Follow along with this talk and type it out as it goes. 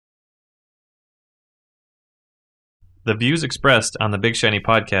The views expressed on the Big Shiny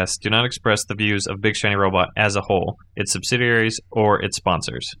podcast do not express the views of Big Shiny Robot as a whole, its subsidiaries, or its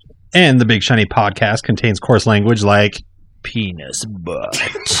sponsors. And the Big Shiny podcast contains coarse language like penis butt.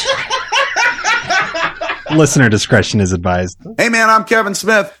 Listener discretion is advised. Hey man, I'm Kevin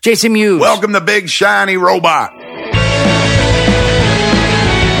Smith. Jason Mewes. Welcome to Big Shiny Robot.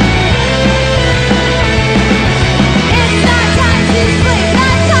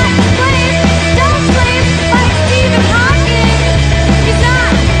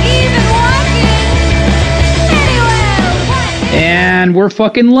 And we're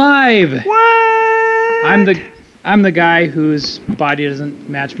fucking live. What? I'm the guy whose body doesn't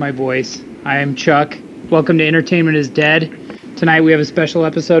match my voice. I am Chuck. Welcome to Entertainment is Dead. Tonight we have a special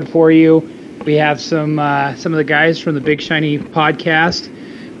episode for you. We have some of the guys from the Big Shiny podcast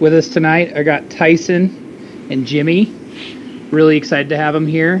with us tonight. I got Tyson and Jimmy. Really excited to have them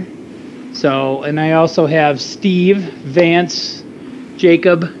here. So, and I also have Steve, Vance,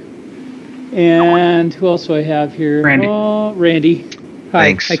 Jacob, and who else do I have here? Randy. Oh, Randy. Hi.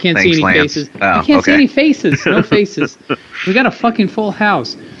 Thanks. I can't see any Lance. faces. Oh, I can't see okay. any faces. No faces. We got a fucking full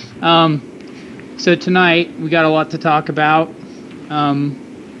house. So tonight we got a lot to talk about.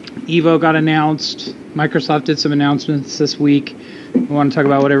 Evo got announced. Microsoft did some announcements this week. We want to talk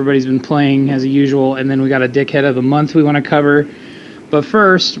about what everybody's been playing as usual, and then we got a dickhead of the month we want to cover. But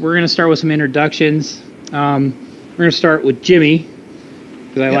first, we're going to start with some introductions. We're going to start with Jimmy,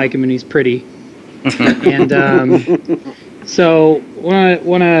 because I like him and he's pretty. And so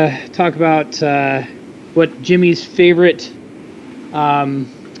want to talk about what Jimmy's favorite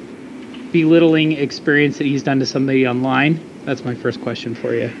belittling experience that he's done to somebody online. That's my first question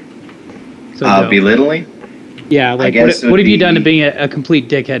for you. So belittling? Yeah, like what have you done to being a complete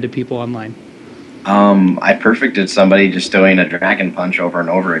dickhead to people online? I perfected somebody just doing a dragon punch over and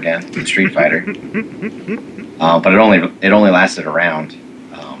over again in Street Fighter. But it only lasted a round.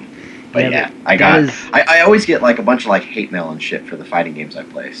 I always get like a bunch of like hate mail and shit for the fighting games I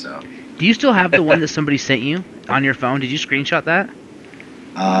play. So. Do you still have the one that somebody sent you on your phone? Did you screenshot that?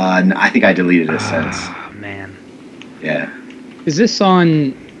 I think I deleted it since. Oh man. Yeah. Is this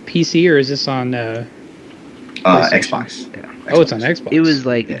on PC or is this on Xbox. Yeah. Oh, it's on Xbox. It was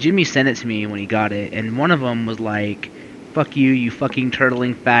like Jimmy sent it to me when he got it, and one of them was like, "Fuck you, you fucking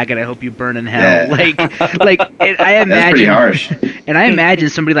turtling faggot. I hope you burn in hell." Yeah. I imagine. That's pretty harsh. And I imagine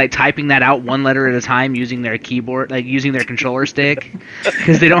somebody like typing that out one letter at a time using their keyboard, like using their controller stick,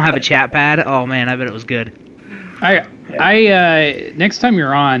 because they don't have a chat pad. Oh man, I bet it was good. I next time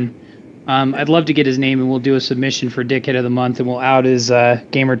you're on, I'd love to get his name and we'll do a submission for Dickhead of the Month and we'll out his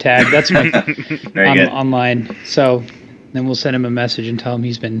gamer tag. That's my online. So then we'll send him a message and tell him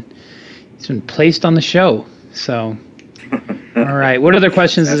he's been placed on the show. So all right. What other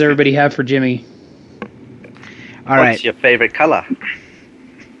questions does everybody have for Jimmy? All right. What's your favorite color?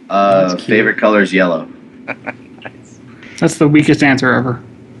 Favorite color is yellow. That's the weakest answer ever.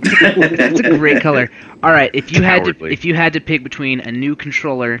 That's a great color. All right, if you had to pick between a new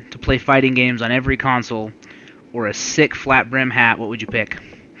controller to play fighting games on every console or a sick flat brim hat, what would you pick?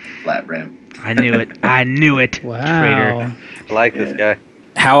 Flat brim. I knew it. Wow. Traitor. I like this guy.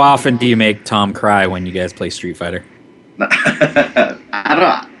 How often do you make Tom cry when you guys play Street Fighter? I don't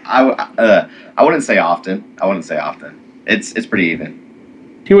know. I wouldn't say often. It's pretty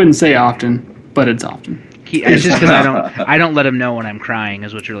even. He wouldn't say often, but it's often. It's just because I don't let him know when I'm crying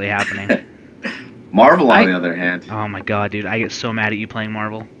is what's really happening. Marvel, on the other hand. Oh my god, dude! I get so mad at you playing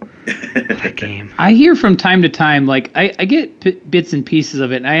Marvel. That game. I hear from time to time, like I get bits and pieces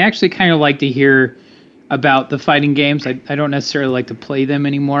of it, and I actually kind of like to hear about the fighting games. I don't necessarily like to play them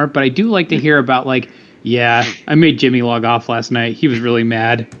anymore, but I do like to hear about like, yeah, I made Jimmy log off last night. He was really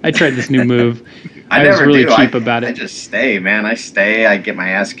mad. I tried this new move. I was really cheap about it. I just stay, man. I get my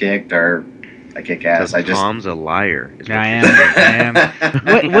ass kicked or I kick ass. Tom's a liar. I am.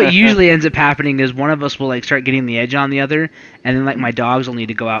 What usually ends up happening is one of us will like start getting the edge on the other, and then like my dogs will need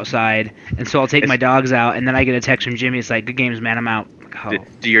to go outside, and so I'll take my dogs out, and then I get a text from Jimmy. It's like, "Good games, man. I'm out." Oh.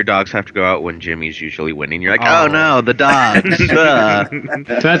 Do your dogs have to go out when Jimmy's usually winning? You're like, oh no, the dogs.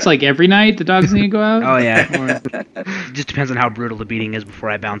 So that's like every night the dogs need to go out? Oh yeah. It just depends on how brutal the beating is before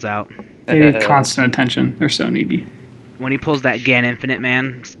I bounce out. They need constant attention. They're so needy. When he pulls that Gan Infinite,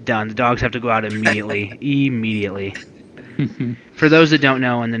 man, it's done. The dogs have to go out immediately. Immediately. For those that don't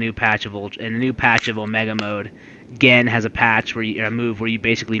know, in the new patch of Omega Mode, Gen has a move where you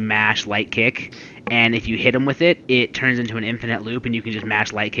basically mash light kick, and if you hit him with it, it turns into an infinite loop, and you can just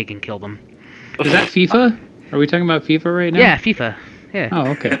mash light kick and kill them. Is that FIFA? Are we talking about FIFA right now? Yeah, FIFA. Yeah.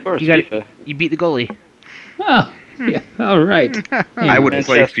 Oh, okay. Of course, you beat the goalie. Oh, yeah. All right. I would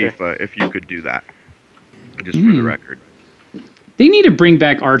play FIFA if you could do that. Just for the record. They need to bring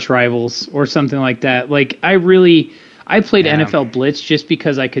back arch rivals or something like that. Like I played NFL Blitz just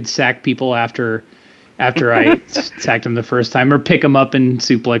because I could sack people after I sacked them the first time, or pick them up and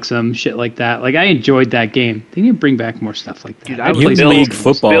suplex them, shit like that. Like I enjoyed that game. They need to bring back more stuff like that. Dude, Mutant League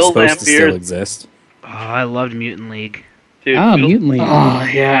football is supposed to still exist. Oh, I loved Mutant League. Dude, Mutant League. Oh,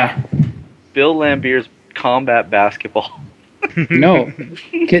 yeah. Bill Lambier's combat basketball. No,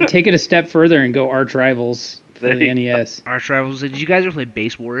 take it a step further and go arch rivals for the NES. Arch rivals. Did you guys ever play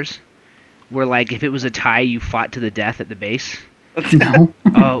Base Wars? Where like if it was a tie, you fought to the death at the base. No.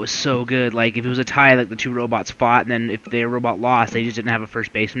 Oh, it was so good. Like if it was a tie, like the two robots fought, and then if their robot lost, they just didn't have a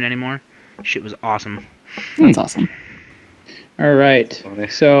first baseman anymore. Shit was awesome. That's awesome. All right,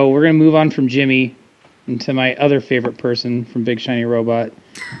 so we're gonna move on from Jimmy into my other favorite person from Big Shiny Robot,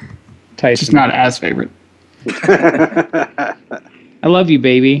 Tyson. Just not as favorite. I love you,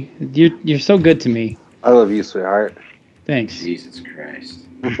 baby. You're so good to me. I love you, sweetheart. Thanks. Jesus Christ.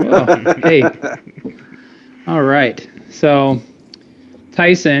 Oh, hey. All right. So,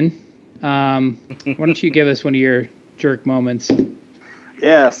 Tyson, why don't you give us one of your jerk moments?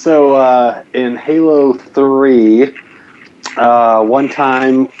 Yeah, so in Halo 3, one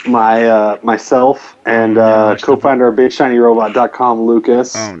time myself and co-founder of BigShinyRobot.com,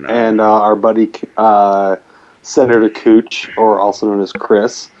 Lucas, and our buddy Senator Cooch, or also known as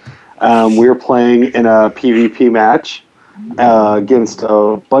Chris, we were playing in a PvP match against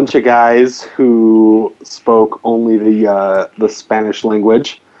a bunch of guys who spoke only the Spanish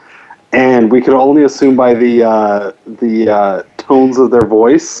language, and we could only assume by the tones of their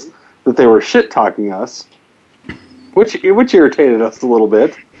voice that they were shit talking us, which irritated us a little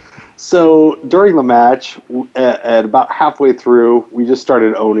bit. So during the match, at about halfway through, we just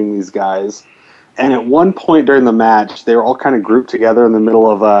started owning these guys. And at one point during the match, they were all kind of grouped together in the middle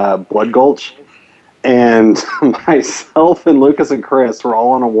of Blood Gulch. And myself and Lucas and Chris were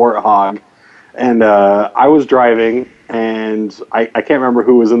all on a Warthog. And I was driving, and I can't remember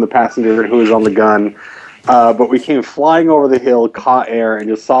who was in the passenger and who was on the gun. But we came flying over the hill, caught air, and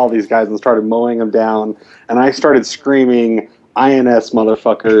just saw these guys and started mowing them down. And I started screaming, INS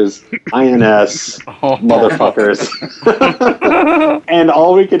motherfuckers, INS motherfuckers. And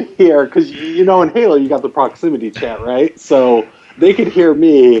all we could hear, because you know in Halo you got the proximity chat, right? So they could hear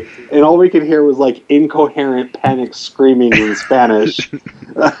me, and all we could hear was like incoherent panic screaming in Spanish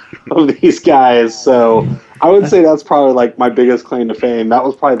of these guys. So I would say that's probably like my biggest claim to fame. That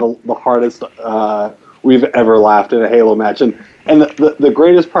was probably the hardest we've ever laughed in a Halo match. And the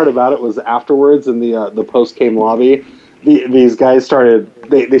greatest part about it was afterwards in the post-game lobby, these guys started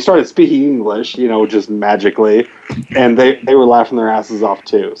speaking English, just magically, and they were laughing their asses off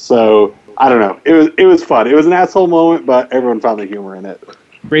too. So I don't know. It was fun. It was an asshole moment, but everyone found the humor in it.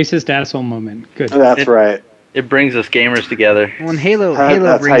 Racist asshole moment. Good. That's right. It brings us gamers together. Well, Halo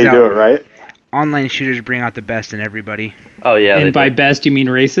that's brings how you out do it, right? online shooters bring out the best in everybody. Oh yeah. And by best, you mean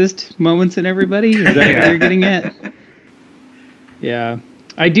racist moments in everybody? Is that what you're getting at? Yeah,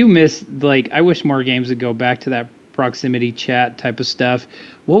 I do miss I wish more games would go back to that proximity chat type of stuff.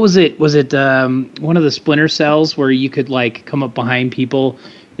 What was it? Was it one of the Splinter Cells where you could come up behind people,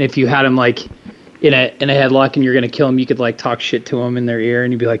 and if you had them in a headlock and you're gonna kill them, you could talk shit to them in their ear,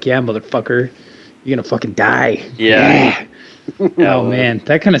 and you'd be like, "Yeah, motherfucker, you're gonna fucking die." Yeah. Oh man,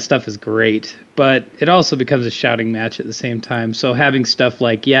 that kind of stuff is great, but it also becomes a shouting match at the same time. So having stuff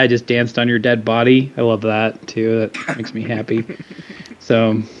like, "Yeah, I just danced on your dead body," I love that too. That makes me happy.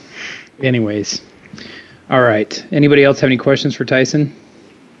 So, anyways. All right. Anybody else have any questions for Tyson?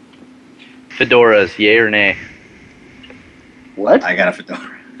 Fedoras, yay or nay? What? I got a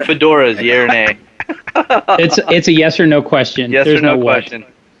fedora. Fedoras, yay or nay? It's a yes or no question. Yes There's or no what. question?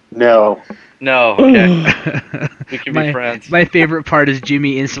 No. No, okay. We can be friends. My favorite part is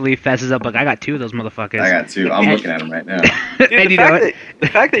Jimmy instantly fesses up I got two of those motherfuckers. I got two. I'm looking at them right now. Dude, the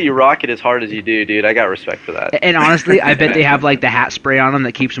fact that you rock it as hard as you do, dude, I got respect for that. And honestly, I bet they have the hat spray on them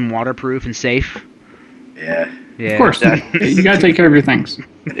that keeps them waterproof and safe. Yeah. Of course. You gotta take care of your things.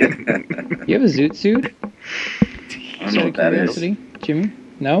 You have a zoot suit? I don't know what that is. Jimmy?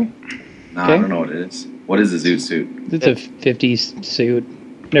 No? No, I don't know what it is. What is a zoot suit? It's a 50s suit.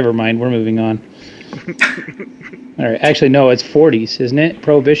 Never mind, we're moving on. All right, actually, no, it's 40s, isn't it?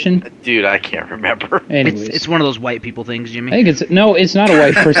 Prohibition? Dude, I can't remember. Anyways. It's one of those white people things, Jimmy. I think it's not a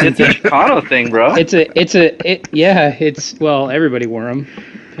white person It's a Chicano thing, bro. Well, everybody wore them.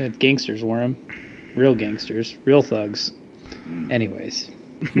 Gangsters wore them. Real gangsters. Real thugs. Anyways,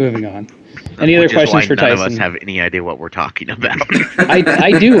 moving on. Any other questions for Tyson? None of us have any idea what we're talking about.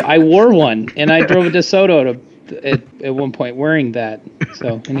 I do. I wore one, and I drove a DeSoto to at one point wearing that.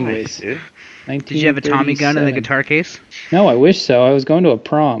 So, anyways. Did you have a Tommy gun in the guitar case? No, I wish so. I was going to a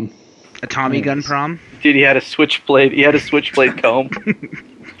prom. A Tommy gun prom? Dude, he had a switchblade. He had a switchblade comb.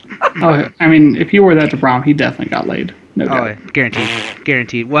 Oh, I mean, if you wore that to prom, he definitely got laid. No doubt.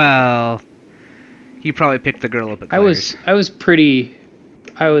 Guaranteed. Well, you probably picked the girl up at Claire's. I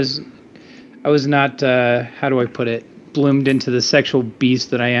was not, how do I put it, bloomed into the sexual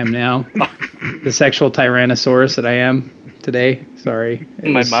beast that I am now. The sexual tyrannosaurus that I am today. Sorry.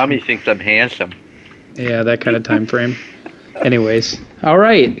 My mommy thinks I'm handsome. Yeah, that kind of time frame. Anyways. All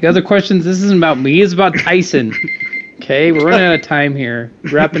right. The other questions, this isn't about me, it's about Tyson. Okay, we're running out of time here.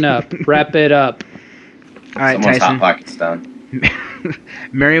 Wrapping up. Wrap it up. All right, Someone's Tyson. Hot Pocket's done.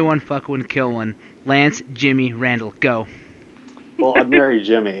 Marry one, fuck one, kill one. Lance, Jimmy, Randall, go. Well, I'd marry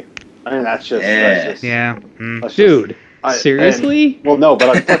Jimmy. I mean, that's just... Yeah. Dude, seriously? No,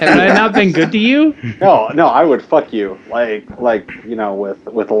 but I'd fuck Have I not been good to you? No, I would fuck you. Like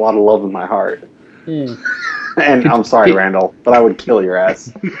with a lot of love in my heart. And I'm sorry, Randall, but I would kill your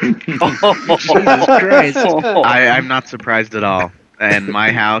ass. I'm not surprised at all. And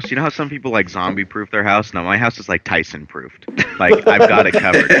my house, you know how some people like zombie-proof their house? No, my house is like Tyson-proofed. Like, I've got it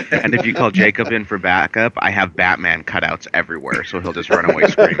covered. And if you call Jacob in for backup, I have Batman cutouts everywhere, so he'll just run away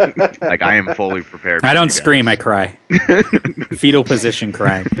screaming. Like, I am fully prepared. I don't scream, I cry. Fetal position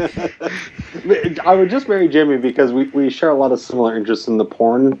crying. I would just marry Jimmy because we share a lot of similar interests in the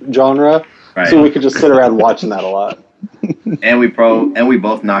porn genre, Right. so we could just sit around watching that a lot. And we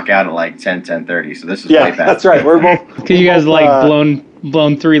both knock out at like 10:30, so this is way fast. That's right. We're both because you guys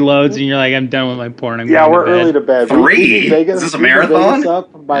blown 3 loads, and you're like, I'm done with my porn. We're early to bed. 3? Vegas, is this a marathon? Vegas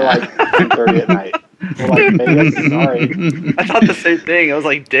up by like 10:30 at night. We're like, Vegas, sorry. I thought the same thing. I was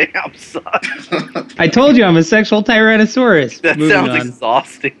like, damn, son. I told you I'm a sexual tyrannosaurus. That Moving sounds on.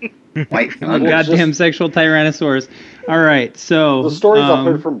 exhausting. White I'm a goddamn sexual tyrannosaurus. All right, so the stories I've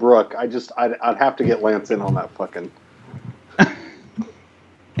heard from Brooke, I'd have to get Lance in on that fucking.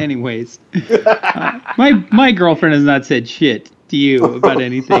 Anyways, my girlfriend has not said shit to you about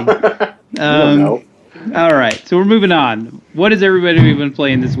anything. Don't know. All right, so we're moving on. What has everybody been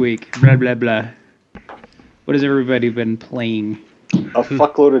playing this week? Blah blah blah. What has everybody been playing? A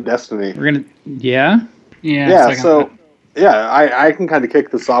fuckload of Destiny. We're gonna, yeah. So I can kind of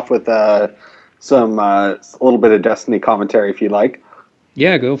kick this off with some a little bit of Destiny commentary if you like.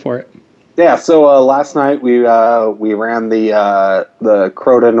 Yeah, go for it. Yeah, so last night we ran the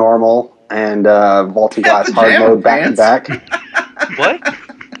Crota normal and Vaulting Glass hard mode back to back. What?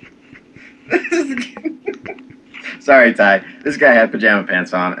 Sorry, Ty. This guy had pajama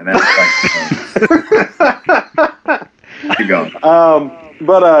pants on, and that's like. Keep going.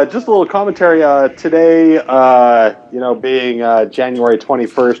 But just a little commentary today. Being January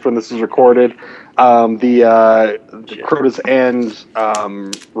 21st when this is recorded, the Crota's End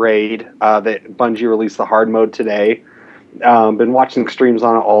raid that Bungie released the hard mode today. Been watching streams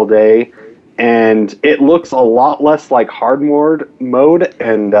on it all day, and it looks a lot less like hard mode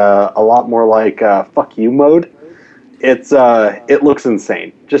and a lot more like fuck you mode. It looks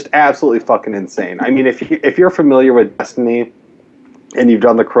insane, just absolutely fucking insane. I mean, if you're familiar with Destiny and you've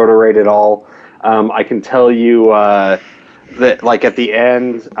done the Crota raid at all, I can tell you that like at the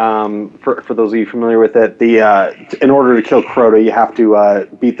end, for those of you familiar with it, in order to kill Crota, you have to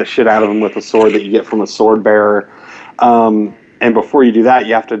beat the shit out of him with a sword that you get from a sword bearer. And before you do that,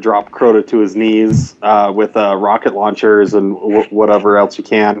 you have to drop Crota to his knees with rocket launchers and whatever else you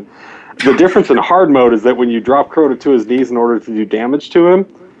can. The difference in hard mode is that when you drop Crota to his knees in order to do damage to him,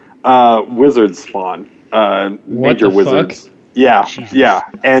 wizards spawn. Major wizards. Yeah, yeah.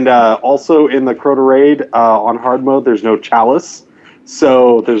 And also in the Crota raid on hard mode, there's no chalice,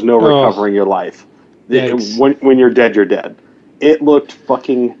 so there's no recovering your life. When you're dead, you're dead. It looked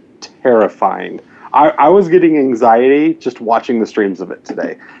fucking terrifying. I was getting anxiety just watching the streams of it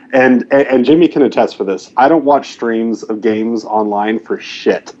today. And Jimmy can attest for this. I don't watch streams of games online for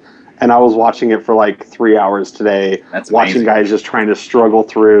shit. And I was watching it for like 3 hours today, watching guys just trying to struggle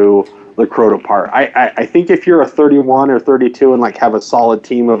through the Crota part. I think if you're a 31 or 32 and like have a solid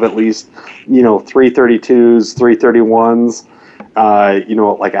team of at least, 332s,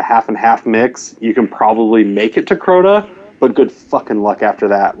 331s, like a half and half mix, you can probably make it to Crota, but good fucking luck after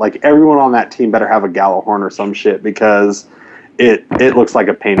that. Like everyone on that team better have a Gallahorn or some shit because it looks like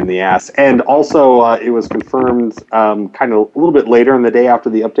a pain in the ass. And also it was confirmed kind of a little bit later in the day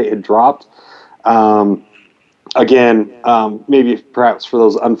after the update had dropped. again, maybe perhaps for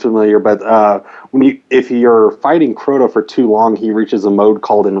those unfamiliar, but if you're fighting Crota for too long, he reaches a mode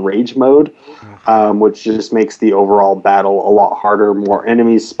called Enrage mode, which just makes the overall battle a lot harder. More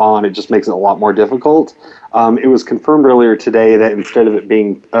enemies spawn. It just makes it a lot more difficult. It was confirmed earlier today that instead of it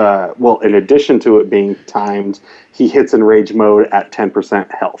being, in addition to it being timed, he hits Enrage mode at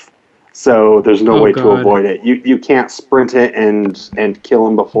 10% health. So there's no way to avoid it. You can't sprint it and kill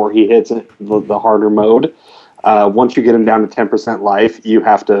him before he hits it, the harder mode. Once you get him down to 10% life, you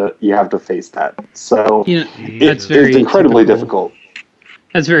have to face that. So it's incredibly difficult.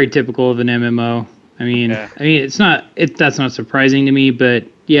 That's very typical of an MMO. I mean, that's not surprising to me, but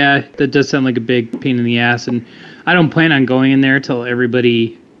yeah, that does sound like a big pain in the ass, and I don't plan on going in there till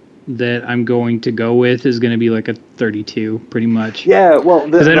everybody that I'm going to go with is going to be like a 32, pretty much. Yeah, well,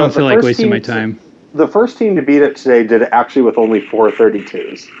 because I don't feel like wasting my time. The first team to beat it today did it actually with only 4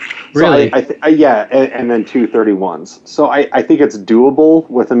 32s. Really? So yeah, and then 2 31s. So I think it's doable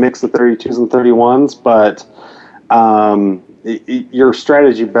with a mix of 32s and 31s, but your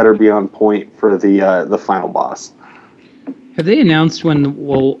strategy better be on point for the final boss. Have they announced when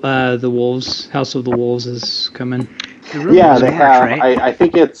the Wolves House of the Wolves is coming? Yeah, they have. Right? I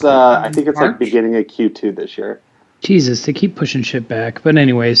think it's like beginning of Q2 this year. Jesus, they keep pushing shit back. But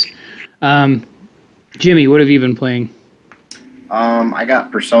anyways, Jimmy, what have you been playing? I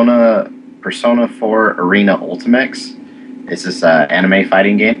got Persona 4 Arena Ultimax. It's this anime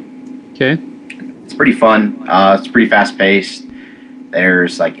fighting game. Okay. It's pretty fun. It's pretty fast paced.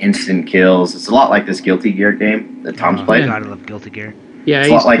 There's like instant kills. It's a lot like this Guilty Gear game that Tom's played. God, I love Guilty Gear. Yeah, It's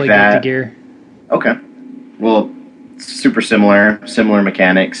I a used lot to like play that. Guilty Gear. Okay. Well, it's super similar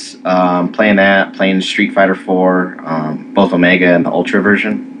mechanics. Playing Street Fighter 4, both Omega and the Ultra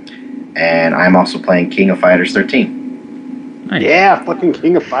version. And I'm also playing King of Fighters 13. Nice. Yeah, fucking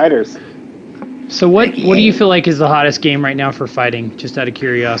King of Fighters. So what do you feel like is the hottest game right now for fighting? Just out of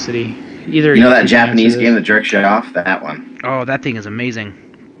curiosity. Either You know that Japanese game that jerks you off? That one. Oh, that thing is amazing.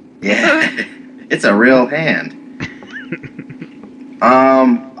 Yeah. It's a real hand.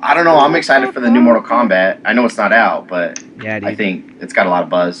 I don't know. I'm excited for the new Mortal Kombat. I know it's not out, but Yeah, dude. I think it's got a lot of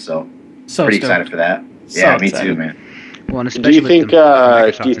buzz, so So pretty stoked. excited for that. So Yeah, me excited. too, man. Well, and Do especially you with think the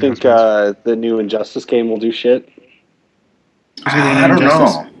Microsoft the new Injustice game will do shit? I don't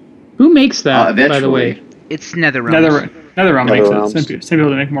know. Who makes that, by the Eventually. way? It's NetherRealm. NetherRealm makes it. NetherRealms. Same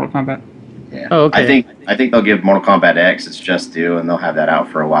people that make Mortal Kombat. Yeah. Oh, okay. I think they'll give Mortal Kombat X its just due, and they'll have that out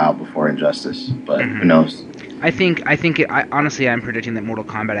for a while before Injustice. But who knows? Honestly, I'm predicting that Mortal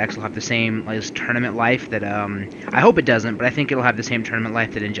Kombat X will have the same tournament life that I hope it doesn't, but I think it'll have the same tournament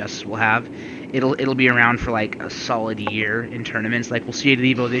life that Injustice will have. It'll be around for like a solid year in tournaments. Like we'll see it at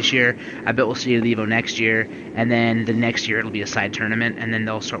EVO this year. I bet we'll see it at EVO next year, and then the next year it'll be a side tournament, and then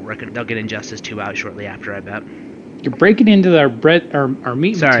they'll start working. They'll get Injustice 2 out shortly after. I bet. You're breaking into our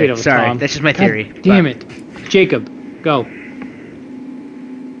meat and potatoes, Tom. That's just my theory. God damn it, Jacob, go.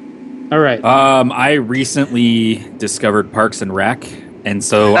 All right. I recently discovered Parks and Rec, and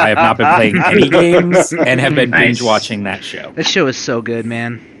so I have not been playing any games and have been binge watching that show. That show is so good,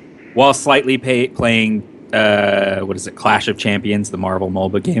 man. While slightly playing, Clash of Champions, the Marvel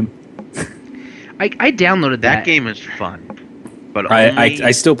MOBA game. I downloaded that. That game is fun, but I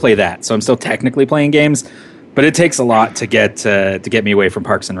still play that, so I'm still technically playing games, but it takes a lot to get me away from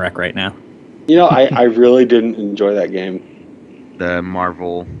Parks and Rec right now. You know, I really didn't enjoy that game. The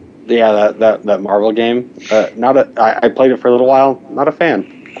Marvel. Yeah, that Marvel game. I played it for a little while. Not a fan.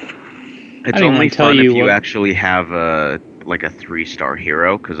 It's didn't only wanna tell fun if you you what- actually have a 3-star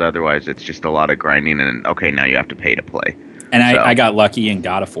hero, because otherwise it's just a lot of grinding and okay, now you have to pay to play. And So- I got lucky and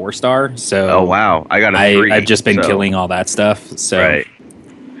got a 4-star, so Oh wow, I got a 3. I've just been so- killing all that stuff, so Right.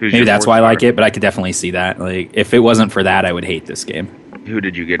 Who's maybe your that's why I 4-star? like it, but I could definitely see that. Like, if it wasn't for that, I would hate this game. Who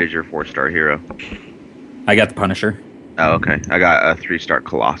did you get as your 4-star hero? I got the Punisher. Oh, okay. I got a 3-star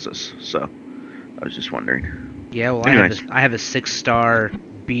Colossus, so I was just wondering. Yeah, well, Anyways. I have a 6-star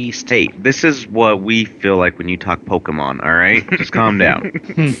Beast. Hey, this is what we feel like when you talk Pokemon, all right? Just calm down.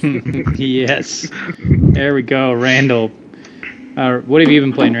 Yes. There we go, Randall. What have you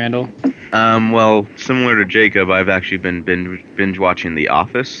been playing, Randall? Well, similar to Jacob, I've actually been binge watching The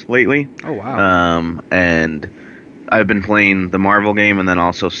Office lately. Oh wow. And I've been playing the Marvel game and then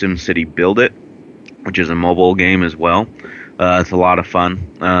also SimCity Build It, which is a mobile game as well. It's a lot of fun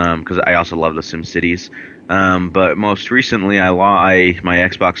because I also love the SimCities. But most recently, my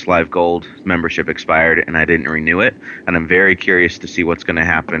Xbox Live Gold membership expired and I didn't renew it. And I'm very curious to see what's going to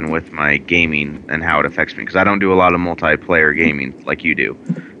happen with my gaming and how it affects me, because I don't do a lot of multiplayer gaming like you do,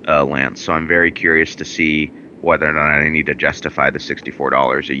 Lance. So I'm very curious to see whether or not I need to justify the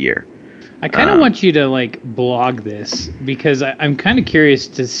 $64 a year. I kind of want you to like blog this because I'm kind of curious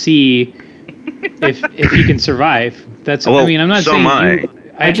to see if you can survive. That's Well, I mean I'm not so saying am I.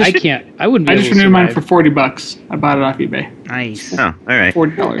 you, I can't. I wouldn't be I able just to renewed mine survive. for $40. I bought it off eBay. Nice. Oh, all right.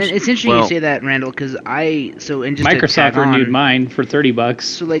 $40. And it's interesting you say that, Randall, because and just to Microsoft tag on, renewed mine for $30.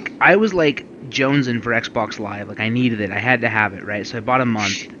 So like I was like jonesing for Xbox Live, like I needed it, I had to have it, right? So I bought a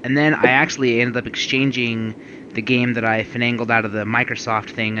month, and then I actually ended up exchanging the game that I finagled out of the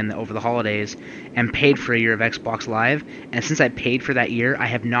Microsoft thing over the holidays, and paid for a year of Xbox Live. And since I paid for that year, I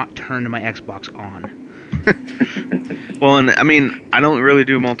have not turned my Xbox on. Well, and I mean, I don't really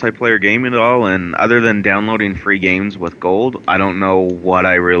do multiplayer gaming at all, and other than downloading free games with gold, I don't know what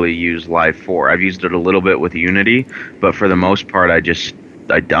I really use Live for. I've used it a little bit with Unity, but for the most part, I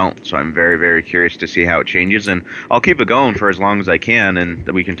don't. So I'm very, very curious to see how it changes, and I'll keep it going for as long as I can, and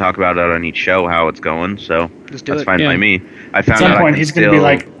we can talk about it on each show how it's going. So that's fine by me. I found At some out point, he's going to be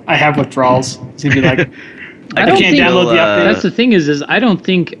like, I have withdrawals. He's going to be like, I can't download the update. That's the thing is I don't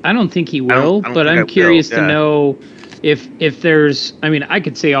think he will, but I'm curious to know if there's. I mean, I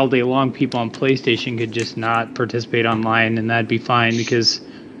could say all day long people on PlayStation could just not participate online, and that'd be fine because,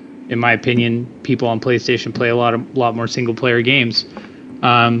 in my opinion, people on PlayStation play a lot more single player games.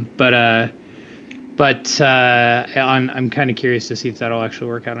 I'm kind of curious to see if that'll actually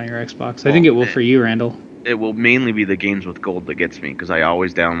work out on your Xbox. I think it will for you, Randall. It will mainly be the games with gold that gets me, because I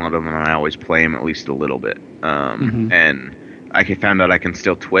always download them and I always play them at least a little bit. And I found out I can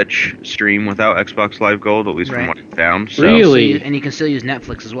still Twitch stream without Xbox Live Gold, at least from what I found. So. Really? And you can still use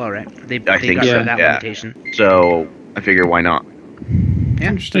Netflix as well, right? They I think got rid so, of that limitation. So I figure why not? Yeah.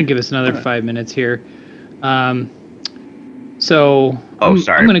 I'm just gonna give us another 5 minutes here. Sorry.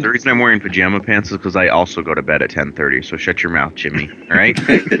 The reason I'm wearing pajama pants is because I also go to bed at 10:30. So shut your mouth, Jimmy. All right?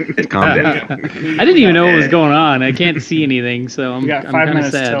 Calm down. I didn't even know what was going on. I can't see anything, so I'm we got 5 kind of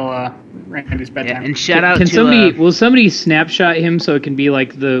minutes sad. till Randy's bedtime. And shout out Can to somebody will somebody snapshot him so it can be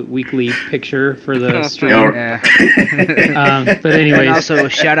like the weekly picture for the stream? But anyways, and also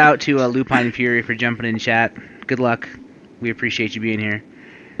shout out to Lupine Fury for jumping in chat. Good luck. We appreciate you being here.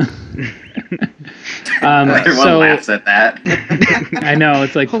 Everyone laughs at that. I know,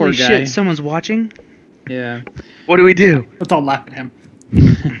 it's like Holy poor guy. shit, someone's watching? Yeah. What do we do? Let's all laugh at him.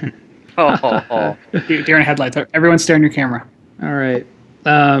 Oh. Deer in headlights. Everyone stare in your camera. All right.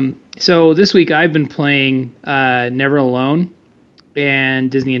 So this week I've been playing Never Alone and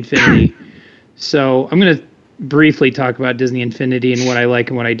Disney Infinity. So I'm going to briefly talk about Disney Infinity and what I like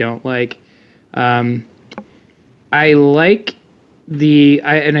and what I don't like. I like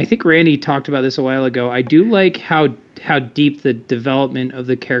and I think Randy talked about this a while ago. I do like how deep the development of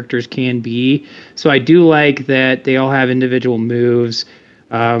the characters can be. So I do like that they all have individual moves,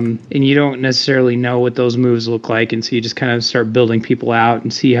 and you don't necessarily know what those moves look like, and so you just kind of start building people out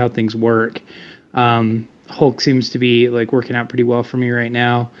and see how things work. Hulk seems to be like working out pretty well for me right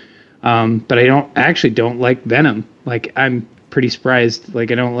now, but I actually don't like Venom. Like I'm pretty surprised.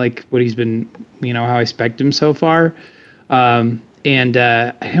 Like I don't like what he's been, how I spec'd him so far. And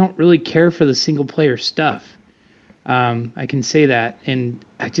I don't really care for the single player stuff. I can say that. And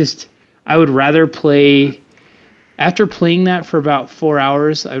I would rather play, after playing that for about 4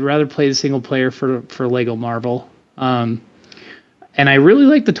 hours, I'd rather play the single player for Lego Marvel. And I really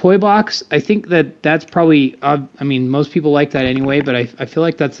like the toy box. I think that's probably, most people like that anyway, but I feel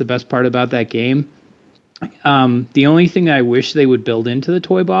like that's the best part about that game. The only thing that I wish they would build into the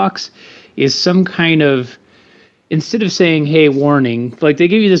toy box is some kind of, instead of saying, hey, warning, like they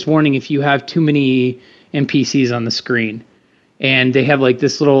give you this warning if you have too many NPCs on the screen. And they have like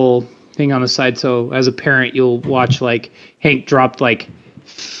this little thing on the side. So as a parent, you'll watch like Hank dropped like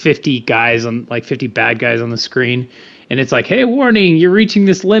 50 bad guys on the screen. And it's like, hey, warning, you're reaching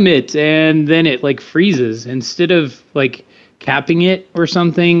this limit. And then it like freezes. Instead of like capping it or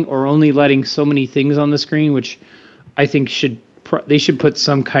something, or only letting so many things on the screen, which I think they should put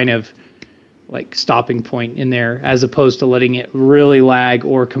some kind of like stopping point in there, as opposed to letting it really lag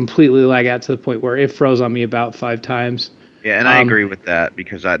or completely lag out to the point where it froze on me about 5 times. Yeah, and I agree with that,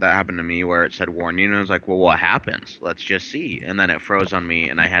 because that happened to me where it said warning, and I was like, well, what happens? Let's just see. And then it froze on me,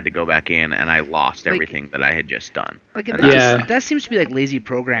 and I had to go back in, and I lost everything that I had just done. That seems to be like lazy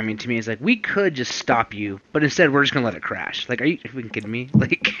programming to me. It's like, we could just stop you, but instead we're just going to let it crash. Like, are you kidding me?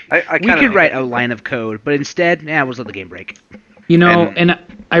 Like, we could write a line of code, but instead, we'll just let the game break. And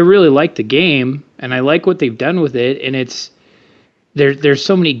I really like the game, and I like what they've done with it, and there's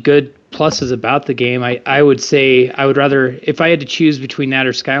so many good pluses about the game. I would say I would rather, if I had to choose between that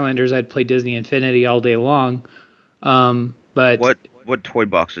or Skylanders, I'd play Disney Infinity all day long. But what toy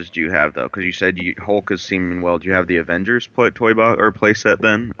boxes do you have though? Because you said Hulk is seeming well. Do you have the Avengers toy box or play set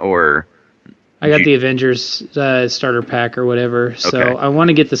then, or I got the Avengers starter pack or whatever, so Okay. I want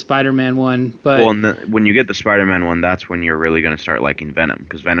to get the Spider-Man one. But Well, when you get the Spider-Man one, that's when you're really going to start liking Venom,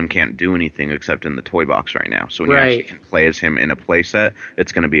 because Venom can't do anything except in the toy box right now. So when you actually can play as him in a playset,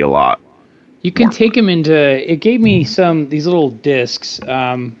 it's going to be a lot. you can take him into. It gave me these little discs,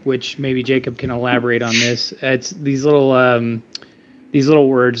 which maybe Jacob can elaborate on this. It's these little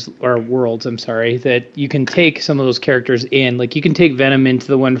worlds. I'm sorry, that you can take some of those characters in. Like you can take Venom into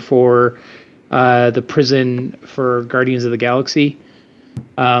the one for the prison for Guardians of the Galaxy.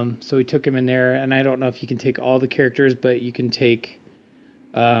 So we took him in there, and I don't know if you can take all the characters, but you can take.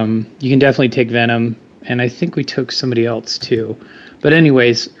 You can definitely take Venom, and I think we took somebody else too. But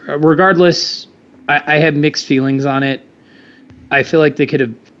anyways, regardless, I had mixed feelings on it. I feel like they could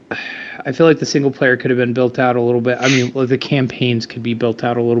have. I feel like the single player could have been built out a little bit. I mean, the campaigns could be built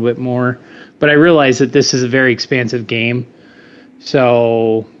out a little bit more. But I realize that this is a very expansive game.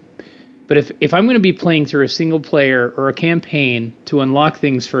 So, but if I'm going to be playing through a single player or a campaign to unlock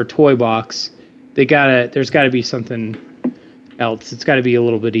things for a toy box, there's got to be something else. It's got to be a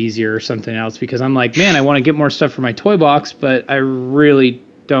little bit easier or something else, because I'm like, man, I want to get more stuff for my toy box, but I really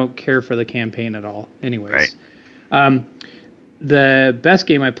don't care for the campaign at all. Anyways. Right. The best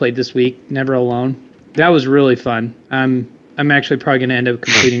game I played this week, Never Alone. That was really fun. I'm actually probably going to end up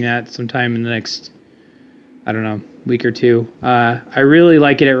completing that sometime in the next, I don't know, week or two. I really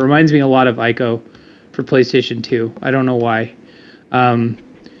like it. It reminds me a lot of Ico for PlayStation 2. I don't know why.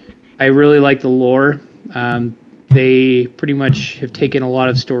 I really like the lore. They pretty much have taken a lot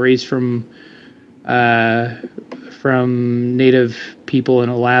of stories from native people in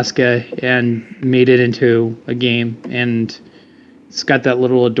Alaska and made it into a game, and it's got that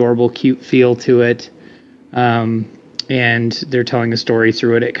little adorable, cute feel to it, and they're telling a story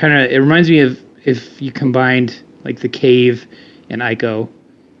through it. It reminds me of if you combined like The Cave and Ico,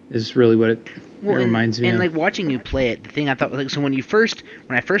 is really what it reminds me of. And like watching you play it, the thing I thought, like, so when I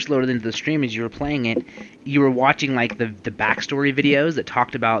first loaded into the stream as you were playing it, you were watching like the backstory videos that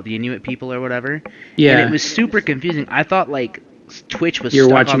talked about the Inuit people or whatever. Yeah. And it was super confusing. I thought like Twitch was You're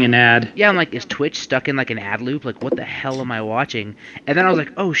stuck watching an ad. Yeah, I'm like, is Twitch stuck in like an ad loop? Like, what the hell am I watching? And then I was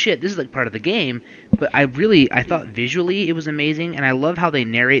like, oh shit, this is like part of the game. But I thought visually it was amazing, and I love how they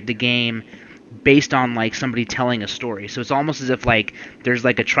narrate the game based on like somebody telling a story. So it's almost as if like there's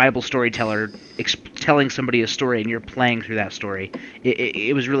like a tribal storyteller telling somebody a story, and you're playing through that story.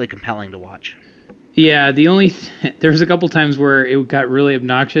 It was really compelling to watch. Yeah, there was a couple times where it got really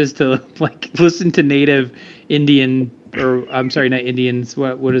obnoxious to like listen to native Indian, or I'm sorry, not Indians.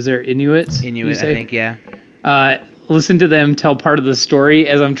 What is there? Inuits? Inuit, I think, yeah. Listen to them tell part of the story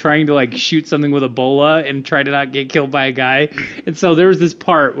as I'm trying to like shoot something with a bola and try to not get killed by a guy. And so there was this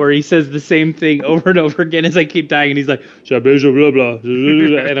part where he says the same thing over and over again as I keep dying, and he's like, blah, blah, blah,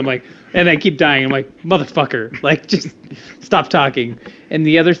 and I'm like, and I keep dying. I'm like, motherfucker, like just stop talking. And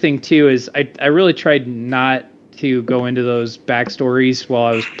the other thing too is I really tried not to go into those backstories while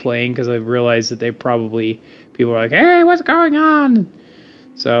I was playing, because I realized that people were like, hey, what's going on?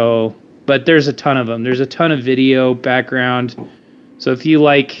 So, but there's a ton of them. There's a ton of video background. So if you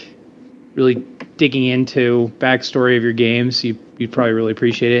like really digging into backstory of your games, you'd probably really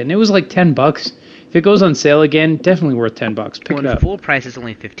appreciate it. And it was like $10. If it goes on sale again, definitely worth $10. Pick it up. Full price is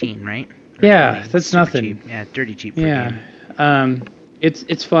only $15, right? Yeah, that's nothing. Cheap. Yeah, dirty cheap. Yeah,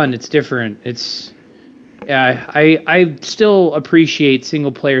 it's fun. It's different. I still appreciate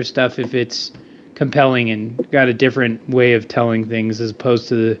single player stuff if it's compelling and got a different way of telling things, as opposed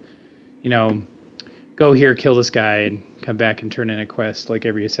to go here, kill this guy, and come back and turn in a quest like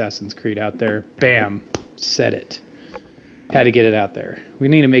every Assassin's Creed out there. Bam, said it. Had to get it out there. We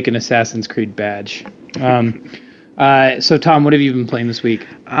need to make an Assassin's Creed badge. So Tom, what have you been playing this week?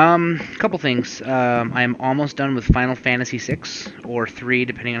 Couple things. I'm almost done with Final Fantasy 6 or 3,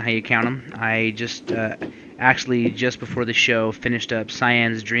 depending on how you count them. I just actually just before the show finished up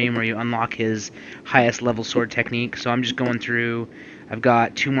Cyan's Dream, where you unlock his highest level sword technique. So I'm just going through. I've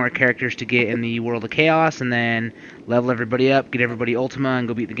got 2 more characters to get in the World of Chaos, and then level everybody up, get everybody Ultima, and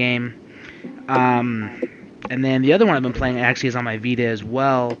go beat the game. And then the other one I've been playing actually is on my Vita as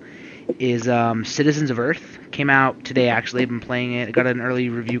well, is Citizens of Earth. Came out today, actually. I've been playing it. I got an early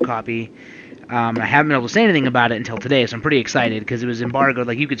review copy. I haven't been able to say anything about it until today, so I'm pretty excited, because it was embargoed.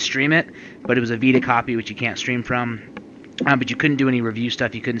 Like, you could stream it, but it was a Vita copy, which you can't stream from. But you couldn't do any review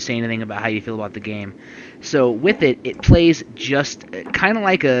stuff. You couldn't say anything about how you feel about the game. So with it, it plays just kind of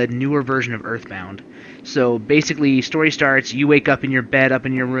like a newer version of Earthbound. So basically, story starts, you wake up in your bed, up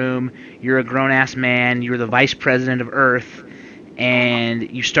in your room, you're a grown-ass man, you're the vice president of Earth,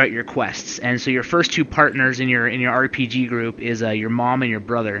 and you start your quests. And so your first two partners in your RPG group is your mom and your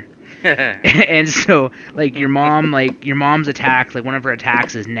brother. And so like your mom's attack, like one of her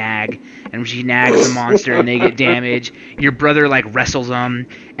attacks is nag, and she nags the monster and they get damage. Your brother like wrestles them,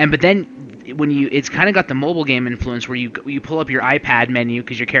 but then it's kind of got the mobile game influence where you pull up your iPad menu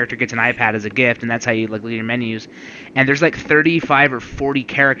because your character gets an iPad as a gift, and that's how you like lead your menus. And there's like 35 or 40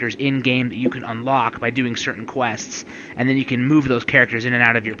 characters in game that you can unlock by doing certain quests, and then you can move those characters in and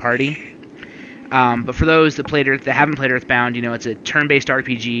out of your party. But for those that haven't played Earthbound, it's a turn-based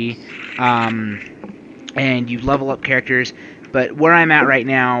RPG, and you level up characters. But where I'm at right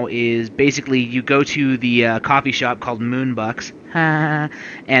now is basically you go to the coffee shop called Moonbucks,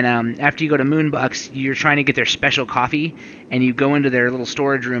 and after you go to Moonbucks, you're trying to get their special coffee, and you go into their little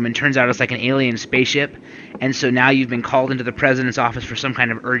storage room, and turns out it's like an alien spaceship, and so now you've been called into the president's office for some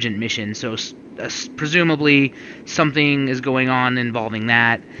kind of urgent mission. So presumably something is going on involving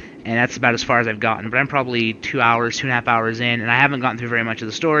that. And that's about as far as I've gotten. But I'm probably 2.5 hours in, and I haven't gotten through very much of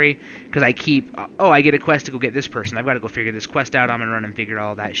the story because I keep, I get a quest to go get this person. I've got to go figure this quest out. I'm gonna run and figure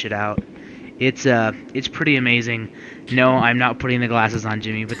all that shit out. It's pretty amazing. No, I'm not putting the glasses on,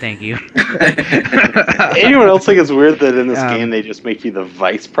 Jimmy, but thank you. Anyone else think it's weird that in this game they just make you the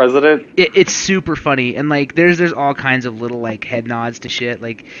vice president? It's super funny, and like there's all kinds of little like head nods to shit.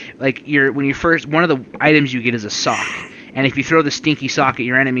 Like one of the items you get is a sock. And if you throw the stinky sock at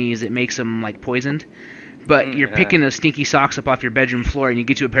your enemies, it makes them, like, poisoned. But you're picking those stinky socks up off your bedroom floor, and you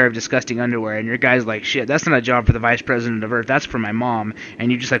get you a pair of disgusting underwear, and your guy's like, shit, that's not a job for the vice president of Earth, that's for my mom. And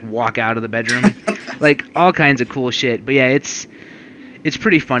you just, like, walk out of the bedroom. Like, all kinds of cool shit. But, yeah, it's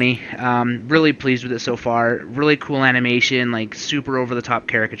pretty funny. Really pleased with it so far. Really cool animation, like, super over-the-top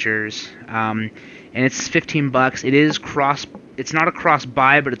caricatures. And it's $15. It is it's not a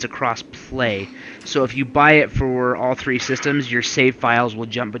cross-buy, but it's a cross-play. So if you buy it for all three systems, your save files will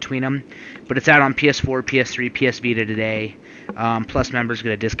jump between them. But it's out on PS4, PS3, PS Vita today. Plus members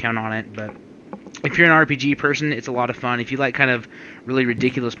get a discount on it. But if you're an RPG person, it's a lot of fun. If you like kind of really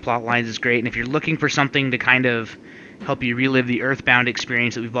ridiculous plot lines, it's great. And if you're looking for something to kind of help you relive the Earthbound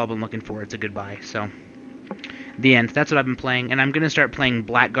experience that we've all been looking for, it's a good buy. So, the end. That's what I've been playing. And I'm going to start playing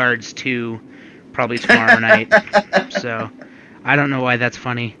Blackguards 2 probably tomorrow night. So, I don't know why that's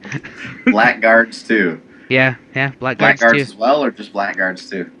funny. Blackguards 2. Yeah, Blackguards 2. Blackguards as well, or just Blackguards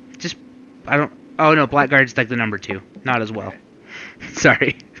 2? Blackguards like the number 2, not as well.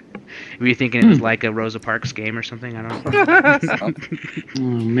 Sorry. Were you thinking it was like a Rosa Parks game or something? I don't know. Oh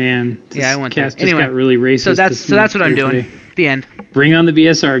man. I went cast there. Anyway, just got really racist. So that's what I'm doing. The end. Bring on the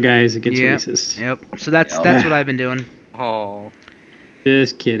BSR guys. It gets racist. Yep. So that's what I've been doing. Oh.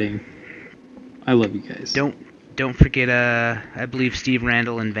 Just kidding. I love you guys. Don't forget, I believe Steve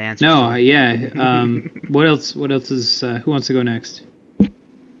Randall and Vance. No, yeah. What else? What else is? Who wants to go next? This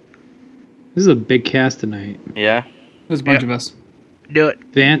is a big cast tonight. Yeah. There's a bunch of us. Do it.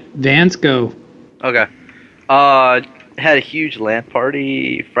 Vance, go. Okay. Had a huge LAN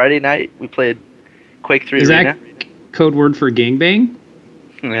party Friday night. We played Quake 3 Is Arena. that code word for gangbang?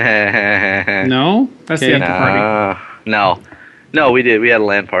 No? That's Okay. the after party. No, we did. We had a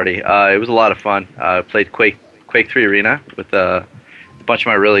LAN party. It was a lot of fun. Played Quake 3 Arena with a bunch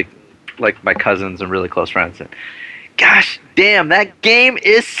of my cousins and really close friends. And gosh damn, that game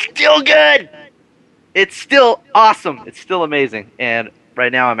is still good. It's still awesome. It's still amazing. And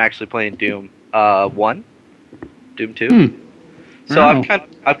right now I'm actually playing Doom 1, Doom 2. So Wow.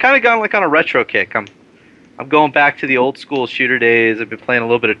 I've kind of gone like on a retro kick. I'm going back to the old school shooter days. I've been playing a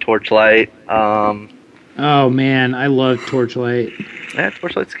little bit of Torchlight. Oh man, I love Torchlight. Yeah,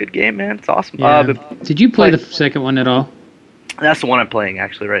 Torchlight's a good game, man. It's awesome. Yeah. Did you play the second one at all? That's the one I'm playing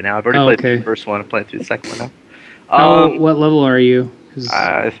actually right now. I've already played through the first one. I'm playing through the second one now. What level are you?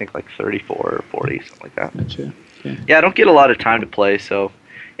 I think like 34 or 40, something like that. Gotcha. Okay. Yeah, I don't get a lot of time to play, so...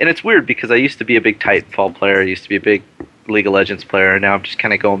 And it's weird because I used to be a big Titanfall player. I used to be a big League of Legends player, and now I'm just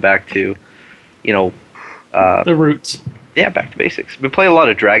kind of going back to, the roots. Yeah, back to basics. I've been playing a lot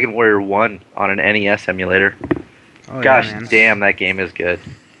of Dragon Warrior 1 on an NES emulator. Oh, Gosh, yeah, man. damn, that game is good.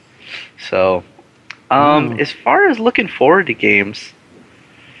 So, as far as looking forward to games,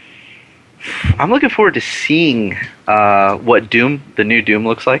 I'm looking forward to seeing what the new Doom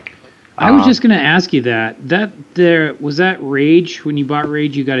looks like. I was just gonna ask you that. Was that Rage? When you bought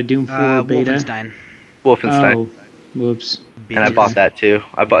Rage, you got a Doom 4 beta. Wolfenstein. Wolfenstein. Oh, whoops. And I bought that too.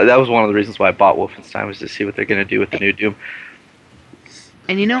 That was one of the reasons why I bought Wolfenstein, was to see what they're going to do with the new Doom.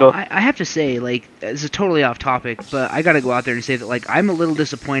 And I have to say, like, this is totally off topic, but I got to go out there and say that, like, I'm a little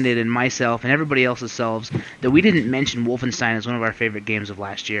disappointed in myself and everybody else's selves that we didn't mention Wolfenstein as one of our favorite games of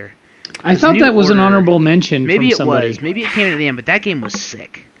last year. I thought that was an honorable mention. Maybe from it somebody. was. Maybe it came at the end, but that game was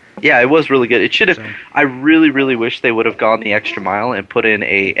sick. Yeah, it was really good. It should have. I really, really wish they would have gone the extra mile and put in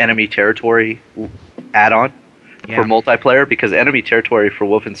a enemy territory add-on for multiplayer, because enemy territory for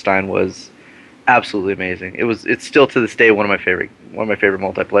Wolfenstein was absolutely amazing. It's still to this day one of my favorite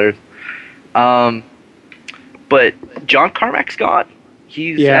multiplayers. But John Carmack's gone.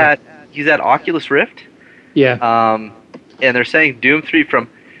 He's at Oculus Rift. Yeah. And they're saying Doom 3 from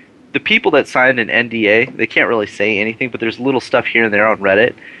the people that signed an NDA, they can't really say anything, but there's little stuff here and there on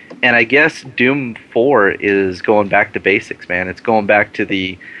Reddit. And I guess Doom 4 is going back to basics, man. It's going back to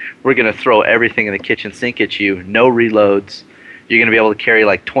we're going to throw everything in the kitchen sink at you, no reloads. You're going to be able to carry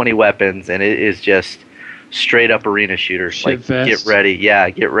like 20 weapons, and it is just straight up arena shooter. Like, get ready. Yeah,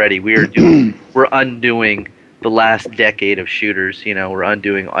 get ready. We're undoing the last decade of shooters. We're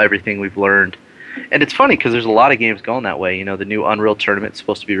undoing everything we've learned. And it's funny because there's a lot of games going that way. The new Unreal Tournament is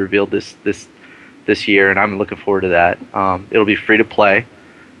supposed to be revealed this year, and I'm looking forward to that. It'll be free to play.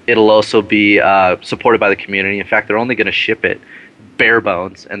 It'll also be supported by the community. In fact, they're only going to ship it bare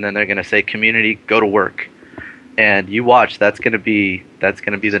bones, and then they're going to say, "Community, go to work." And you watch. That's going to be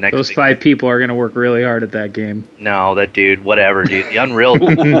the next. Those 5 people are going to work really hard at that game. No, that dude, whatever, dude. The Unreal,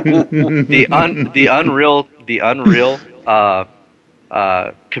 the Unreal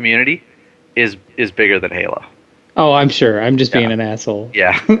community is bigger than Halo. Oh, I'm sure. I'm just being an asshole.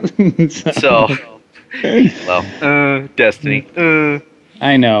 Yeah. So Halo, Destiny.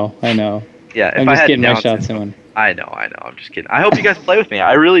 I know. Yeah, I'm just getting my shots in. I know. I'm just kidding. I hope you guys play with me.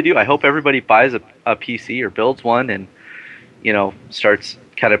 I really do. I hope everybody buys a PC or builds one and, starts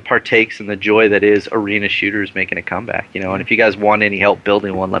kind of partakes in the joy that is arena shooters making a comeback. And if you guys want any help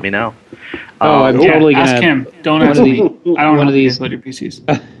building one, let me know. I'm totally gonna ask him. Don't ask me. I don't know one of these load your PCs.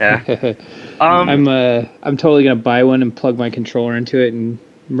 Yeah. I'm totally gonna buy one and plug my controller into it and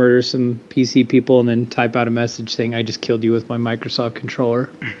murder some PC people and then type out a message saying I just killed you with my Microsoft controller.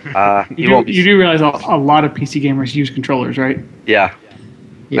 You do realize a lot of PC gamers use controllers, right? Yeah.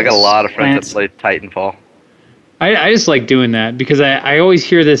 Yes. I got a lot of friends that play Titanfall. I just like doing that because I always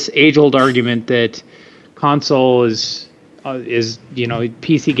hear this age-old argument that console is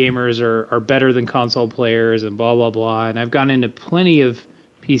PC gamers are better than console players and blah blah blah, and I've gone into plenty of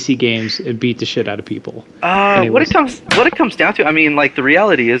PC games and beat the shit out of people. What it comes down to, I mean, like, the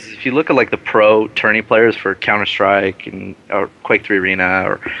reality is, if you look at like the pro tourney players for Counter-Strike or Quake 3 Arena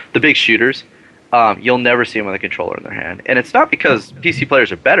or the big shooters, you'll never see them with a controller in their hand, and it's not because PC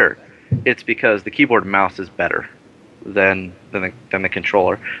players are better. It's because the keyboard and mouse is better than the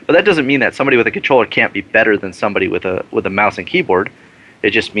controller. But that doesn't mean that somebody with a controller can't be better than somebody with a mouse and keyboard. It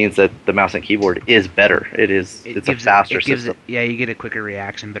just means that the mouse and keyboard is better. It's a faster system. You get a quicker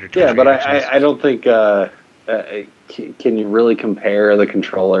reaction, better. Yeah, but I don't think can you really compare the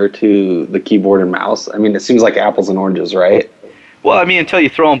controller to the keyboard and mouse? I mean, it seems like apples and oranges, right? Well, I mean, until you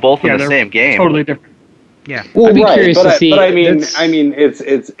throw them both in the same game. Totally different. Yeah. Well, I'd be curious to see. But I mean,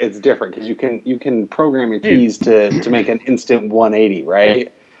 it's different because you can program your keys to make an instant 180,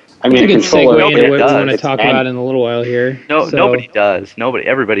 right? I mean, I can controller. segue into what we want to It's talk about in a little while here. Nobody does.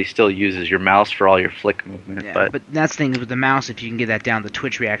 Everybody still uses your mouse for all your flick movement. Yeah, but that's the thing with the mouse. If you can get that down, the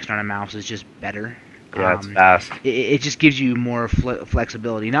twitch reaction on a mouse is just better. Yeah, it's fast. It just gives you more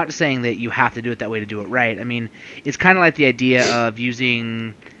flexibility. Not saying that you have to do it that way to do it right. I mean, it's kind of like the idea of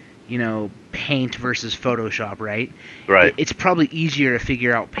using, Paint versus Photoshop, right? Right. It's probably easier to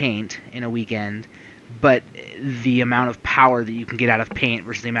figure out Paint in a weekend, but the amount of power that you can get out of Paint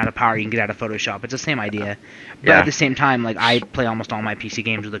versus the amount of power you can get out of Photoshop, it's the same idea. But at the same time, like, I play almost all my PC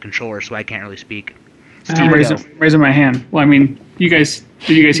games with a controller, so I can't really speak. I'm raising my hand. Well, I mean, did you guys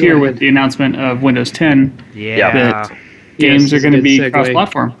hear with the announcement of Windows 10 that games are going to be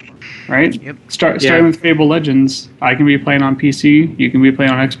cross-platform, right? Yep. Starting with Fable Legends, I can be playing on PC, you can be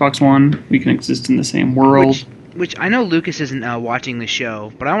playing on Xbox One, we can exist in the same world. Which I know Lucas isn't watching the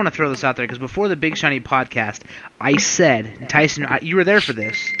show, but I want to throw this out there because before the Big Shiny podcast, I said, Tyson, you were there for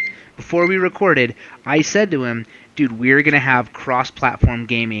this. Before we recorded, I said to him, dude, we're going to have cross-platform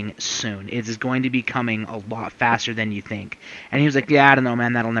gaming soon. It is going to be coming a lot faster than you think. And he was like, yeah, I don't know,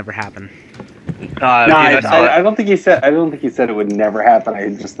 man, that'll never happen. I don't think he said. I don't think he said it would never happen.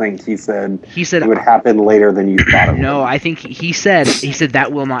 I just think he said it would happen later than you thought it would. No, I think he said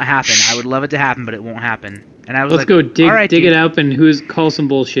that will not happen. I would love it to happen, but it won't happen. And I was Let's like, go dig dude. it up and call some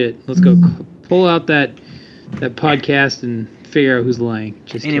bullshit. Let's go pull out that podcast and figure out who's lying.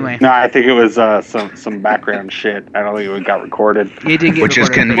 Anyway. No, I think it was some background shit. I don't think it got recorded. It did get Which is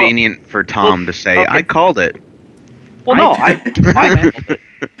recorded. convenient for Tom to say, okay. I called it. Well, no,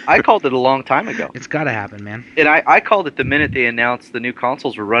 I called it a long time ago. It's got to happen, man. And I called it the minute they announced the new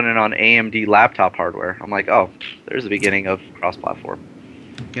consoles were running on AMD laptop hardware. I'm like, oh, there's the beginning of cross-platform.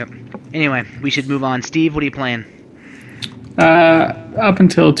 Yep. Anyway, we should move on. Steve, what are you playing? Up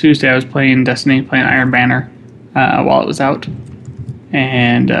until Tuesday, I was playing Destiny, playing Iron Banner while it was out.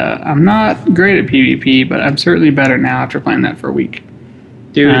 And I'm not great at PvP, but I'm certainly better now after playing that for a week.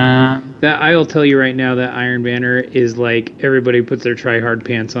 Dude, that I'll tell you right now that Iron Banner is like everybody puts their try-hard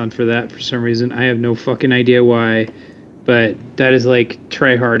pants on for that for some reason. I have no fucking idea why, but that is like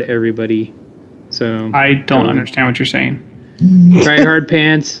try-hard everybody. So I don't understand what you're saying. Try-hard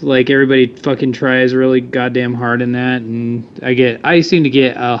pants, like everybody fucking tries really goddamn hard in that, and I seem to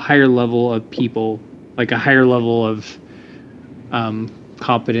get a higher level of people, like a higher level of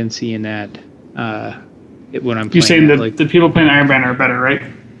competency in that when I'm playing. You're saying that, that like, the people playing Iron Banner are better, right?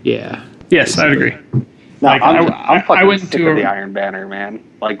 Yeah. Yes, I'd agree. No, Like, I'm fucking went sick to of a- the Iron Banner, man.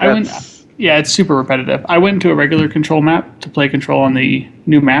 Like I went, that's yeah, it's super repetitive. I went into a regular control map to play control on the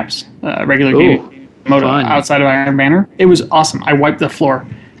new maps, regular game mode fun. outside of Iron Banner. It was awesome. I wiped the floor.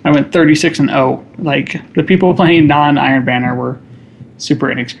 I went 36-0. Like, the people playing non-Iron Banner were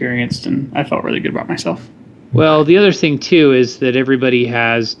super inexperienced, and I felt really good about myself. Well, the other thing too is that everybody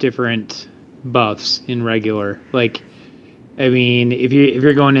has different buffs in regular. Like, I mean, if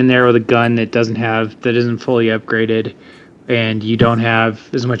you're going in there with a gun that isn't fully upgraded, and you don't have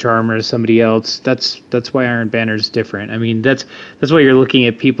as much armor as somebody else, that's why Iron Banner is different. I mean, that's why you're looking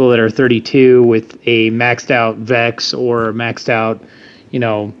at people that are 32 with a maxed out Vex or maxed out,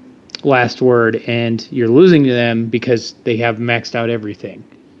 Last Word, and you're losing to them because they have maxed out everything.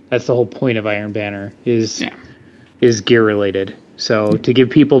 That's the whole point of Iron Banner is gear related. So to give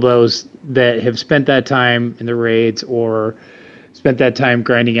people those that have spent that time in the raids or spent that time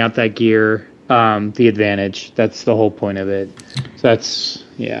grinding out that gear, the advantage. That's the whole point of it. So that's,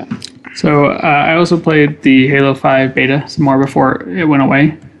 yeah. So I also played the Halo 5 beta some more before it went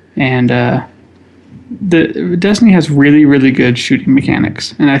away, and the Destiny has really, really good shooting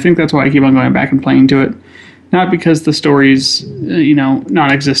mechanics, and I think that's why I keep on going back and playing to it. Not because the story's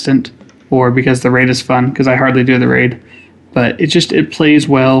non-existent, or because the raid is fun, because I hardly do the raid, but it plays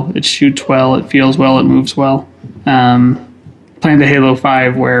well, it shoots well, it feels well, it moves well. Playing the Halo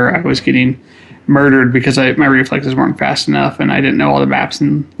 5 where I was getting murdered because my reflexes weren't fast enough and I didn't know all the maps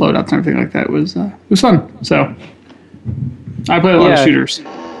and loadouts and everything like that was fun. So I played a lot of shooters.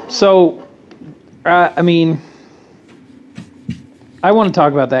 So, I mean, I want to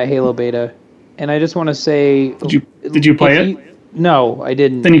talk about that Halo beta, and I just want to say, did you play it? No, I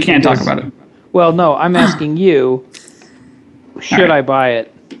didn't. Then you can't talk about it. Well, no, I'm asking you. Should I buy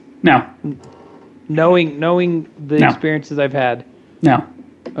it? No. Knowing the experiences I've had. No.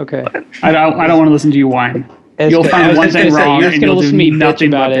 Okay. I don't want to listen to you whine. You'll find one thing wrong and you'll do nothing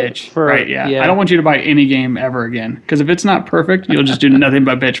but bitch. Right, yeah. I don't want you to buy any game ever again. Because if it's not perfect, you'll just do nothing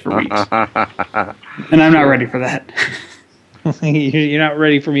but bitch for weeks. And I'm not ready for that. You're not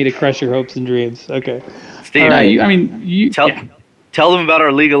ready for me to crush your hopes and dreams. Okay. Steve, right. Tell them about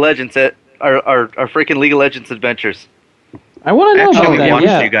our League of Legends our freaking League of Legends adventures. I want to know about that. I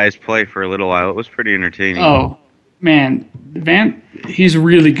watched you guys play for a little while. It was pretty entertaining. Oh, man. He's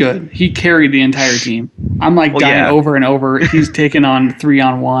really good. He carried the entire team. I'm dying over and over. He's taken on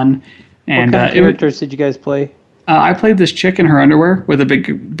 3-on-1. And what kind of characters did you guys play? I played this chick in her underwear with a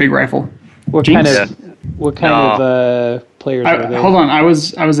big rifle. What kind of players are they? Hold on. I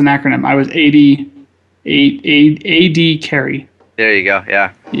was an acronym. I was AD carry. There you go.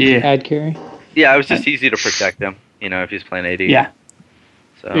 Yeah. Yeah. Ad carry. Yeah, it was just easy to protect him. If he's playing AD. Yeah.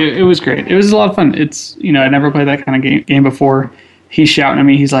 So it was great. It was a lot of fun. It's I never played that kind of game before. He's shouting at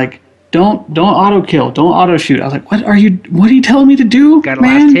me. He's like, "Don't auto kill. Don't auto shoot." I was like, "What are you telling me to do?" Got a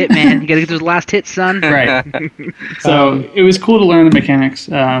last hit, man. You gotta get those last hits, son. Right. So it was cool to learn the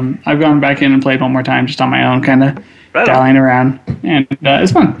mechanics. I've gone back in and played one more time just on my own, kind of dallying around, and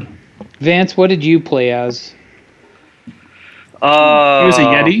it's fun. Vance, what did you play as? He was a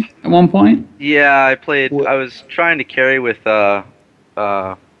Yeti at one point. Yeah, I played. I was trying to carry with gosh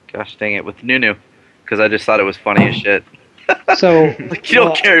dang it, with Nunu, because I just thought it was funny as shit. So you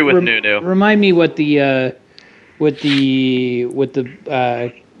don't carry with Nunu. Remind me what the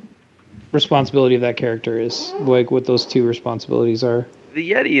responsibility of that character is. Like what those two responsibilities are.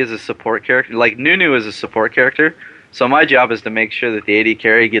 The Yeti is a support character. Like Nunu is a support character. So my job is to make sure that the AD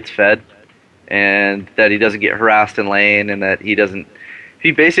carry gets fed, and that he doesn't get harassed in lane, and that he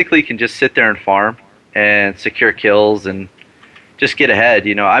basically can just sit there and farm and secure kills and just get ahead.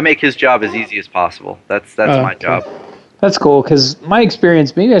 I make his job as easy as possible. That's my job. That's cool, because my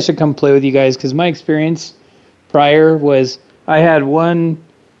experience, maybe I should come play with you guys, because my experience prior was I had one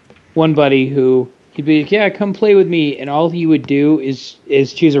one buddy who he'd be like, yeah, come play with me, and all he would do is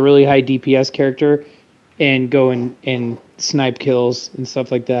choose a really high DPS character and go and snipe kills and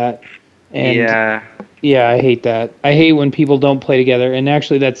stuff like that. And yeah, I hate that. I hate when people don't play together. And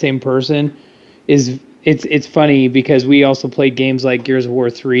actually, that same person it's funny because we also played games like Gears of War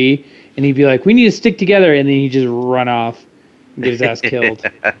 3, and he'd be like, we need to stick together, and then he'd just run off and get his ass killed.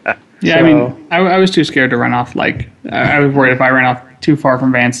 Yeah, I mean, I was too scared to run off. Like, I was worried if I ran off too far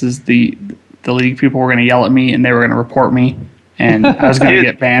from Vance's, the league people were going to yell at me, and they were going to report me, and I was going to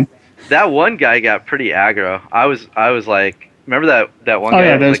get banned. That one guy got pretty aggro. I was like, remember that one guy?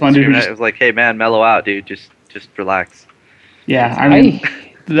 Yeah, there was one dude. It was like, hey man, mellow out, dude. Just relax. Yeah, I mean,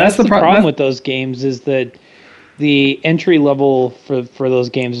 that's the problem with those games is that the entry level for those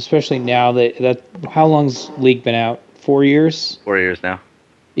games, especially now that how long's League been out? 4 years? 4 years now.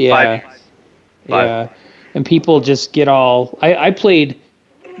 Yeah. 5. Yeah. And people just get all. I played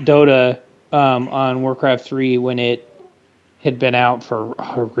Dota on Warcraft 3 when it had been out for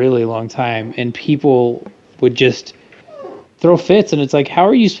a really long time, and people would just throw fits, and it's like, how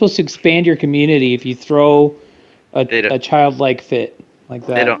are you supposed to expand your community if you throw a childlike fit like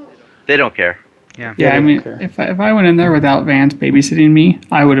that? They don't care. Yeah, I mean, if I went in there without Vance babysitting me,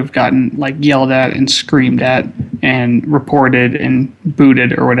 I would have gotten like yelled at and screamed at and reported and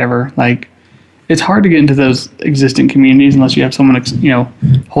booted or whatever. Like, it's hard to get into those existing communities unless you have someone,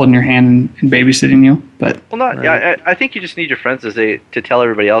 holding your hand and babysitting you. But I think you just need your friends to tell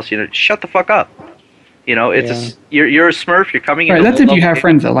everybody else, shut the fuck up. It's you're a Smurf. You're coming in. Right, that's if you have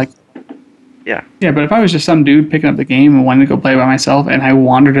friends though. Like, yeah. Yeah, but if I was just some dude picking up the game and wanted to go play by myself, and I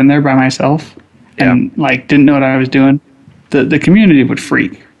wandered in there by myself and like didn't know what I was doing, the community would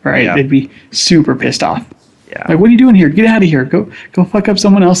freak. Right? Yeah. They'd be super pissed off. Yeah. Like, what are you doing here? Get out of here. Go fuck up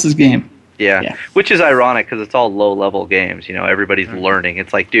someone else's game. Yeah, which is ironic because it's all low-level games. Everybody's learning.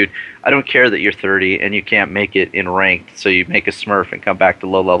 It's like, dude, I don't care that you're 30 and you can't make it in ranked, so you make a Smurf and come back to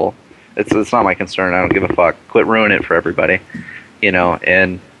low level. It's not my concern. I don't give a fuck. Quit ruining it for everybody.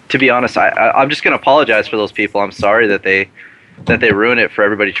 And to be honest, I'm just gonna apologize for those people. I'm sorry that they ruin it for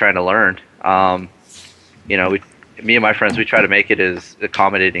everybody trying to learn. Me and my friends, we try to make it as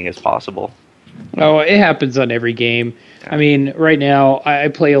accommodating as possible. Oh, it happens on every game. I mean, right now, I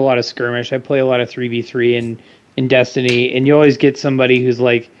play a lot of skirmish. I play a lot of 3v3 in Destiny, and you always get somebody who's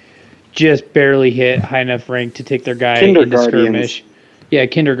like just barely hit high enough rank to take their guy into skirmish. Yeah,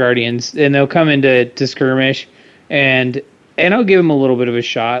 Kinderguardians, and they'll come into skirmish, and I'll give them a little bit of a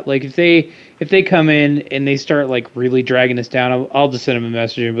shot. Like if they come in and they start like really dragging us down, I'll just send them a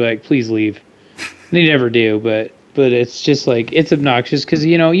message and be like, please leave. And they never do, but it's just like, it's obnoxious because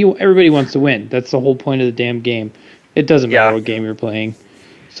everybody wants to win. That's the whole point of the damn game. It doesn't matter what game you're playing.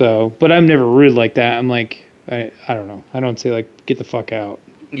 So, but I'm never rude like that. I'm like, I don't know. I don't say like, get the fuck out.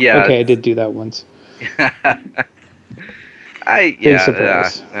 Yeah. Okay, I did do that once.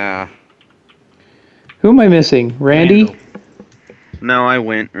 Who am I missing? Randy? No, I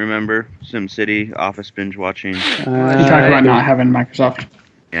went. Remember, SimCity, Office binge watching. You talked about not having Microsoft.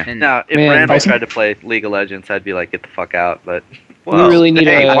 Yeah. Now, if Randall tried to play League of Legends, I'd be like, get the fuck out. But we really need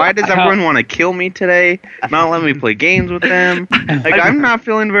why does everyone want to kill me today? Not let me play games with them. Like, I'm not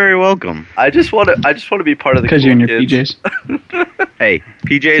feeling very welcome. I just want to be part of the. Because you're in your kids. PJs. Hey,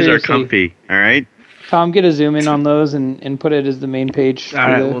 PJs Seriously. are comfy. All right. Tom, get a zoom in on those and put it as the main page. All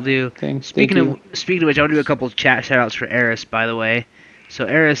right, we'll do. Thing. Speaking of which, I want to do a couple of chat shout-outs for Eris, by the way. So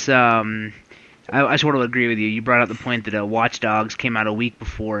Eris, I sort of agree with you. You brought up the point that Watch Dogs came out a week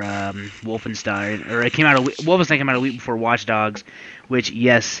before Wolfenstein, or Wolfenstein came out a week before Watch Dogs, which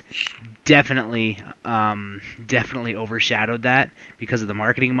yes, definitely overshadowed that because of the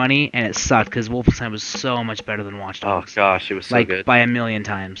marketing money, and it sucked because Wolfenstein was so much better than Watch Dogs. Oh gosh, it was so like good. by a million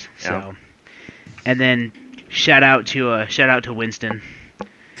times. Yeah. So, and then shout out to Winston,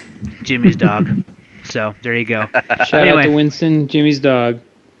 Jimmy's dog. So there you go. Shout out to Winston, Jimmy's dog.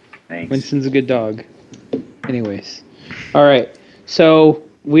 Thanks. Winston's a good dog. Anyways, all right. So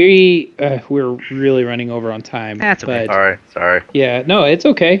we're really running over on time. That's okay. All right, sorry. Yeah, no, it's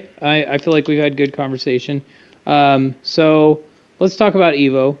okay. I feel like we've had good conversation. So let's talk about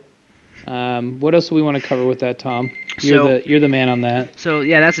Evo. What else do we want to cover with that, Tom? You're the man on that. So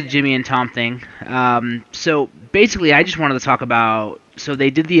yeah, that's a Jimmy and Tom thing. So basically, I just wanted to talk about. So they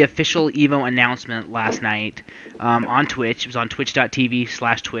did the official Evo announcement last night on Twitch. It was on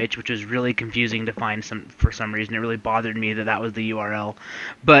twitch.tv/Twitch, which was really confusing to find for some reason. It really bothered me that was the URL.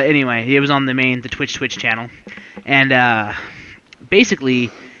 The anyway, it was on the Twitch channel, and basically.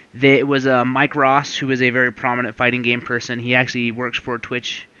 It was Mike Ross, who is a very prominent fighting game person. He actually works for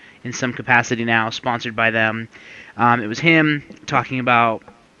Twitch in some capacity now, sponsored by them. It was him talking about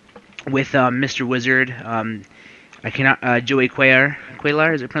with Mr. Wizard. I cannot. Joey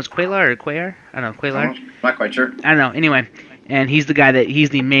Cuellar. Is it pronounced Cuellar or Cuellar? I don't know. Cuellar. Not quite sure. I don't know. Anyway, and he's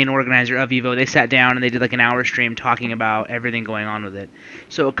the main organizer of EVO. They sat down and they did like an hour stream talking about everything going on with it.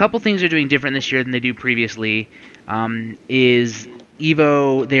 So a couple things they're doing different this year than they do previously is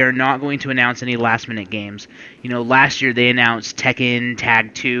EVO, they are not going to announce any last-minute games. Last year they announced Tekken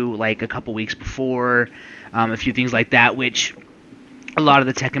Tag 2 like a couple weeks before, a few things like that, which a lot of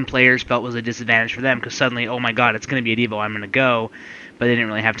the Tekken players felt was a disadvantage for them because suddenly, oh my god, it's going to be at EVO, I'm going to go, but they didn't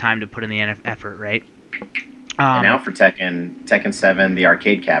really have time to put in the effort, right? And now for Tekken 7, the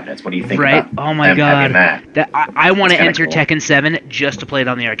arcade cabinets. What do you think right? about Oh my them god, having that? I want to That's enter kinda cool. Tekken 7 just to play it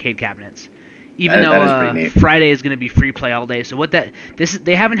on the arcade cabinets. Even That is though pretty neat. Friday is going to be free play all day, so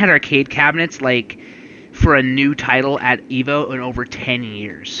they haven't had arcade cabinets like for a new title at EVO in over 10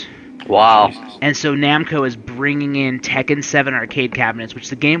 years. Wow. And so Namco is bringing in Tekken 7 arcade cabinets, which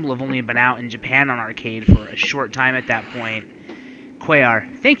the game will have only been out in Japan on arcade for a short time at that point.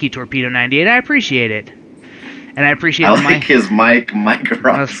 Cuellar, thank you, Torpedo98. I appreciate it. And I appreciate I like his Mike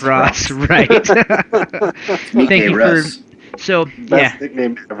Ross. Ross, right. Thank you Russ. for... So, Best yeah.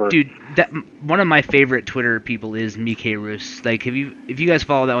 nickname ever. Dude, one of my favorite Twitter people is Mike Rus. Like, if you guys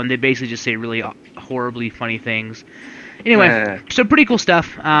follow that one, they basically just say really horribly funny things. Anyway, so pretty cool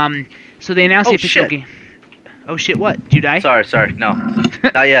stuff. So they announced the official game. Oh shit! What? Did you die? Sorry, no,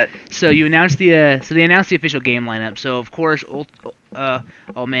 not yet. So they announced the official game lineup. So of course, Ultimate. I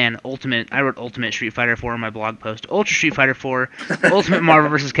wrote Ultimate Street Fighter 4 in my blog post. Ultra Street Fighter 4, Ultimate Marvel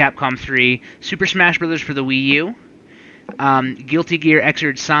vs. Capcom 3, Super Smash Bros. For the Wii U. Guilty Gear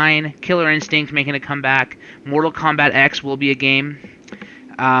Xrd Sign, Killer Instinct making a comeback, Mortal Kombat X will be a game,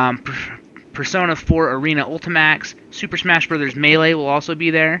 Persona 4 Arena Ultimax, Super Smash Bros. Melee will also be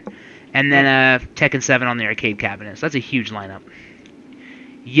there, and then Tekken 7 on the arcade cabinets. That's a huge lineup.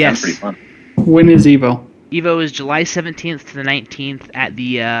 Yes. Sounds pretty fun. When is EVO? EVO is July 17th to the 19th at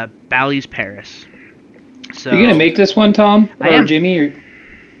the Bally's Paris. So You gonna make this one, Tom? Or I am. Jimmy? Or...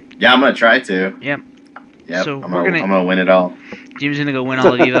 Yeah, I'm gonna try to. Yep. So I'm gonna win it all. Jimmy's gonna go win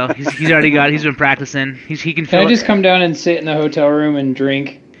all of EVO. He's already got it. He's been practicing. He can. Can I just come down and sit in the hotel room and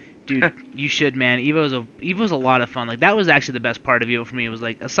drink? Dude, you should, man. EVO's a lot of fun. Like, that was actually the best part of EVO for me. It was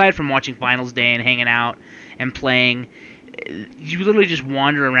like, aside from watching finals day and hanging out and playing, you literally just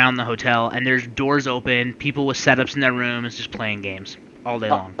wander around the hotel and there's doors open, people with setups in their rooms just playing games all day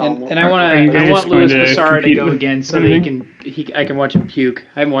long. And I want Louis Massara to go again so that I can watch him puke.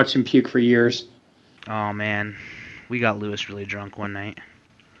 I haven't watched him puke for years. Oh man, we got Lewis really drunk one night.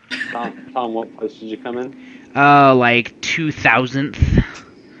 Tom, what place did you come in? Like 2000th.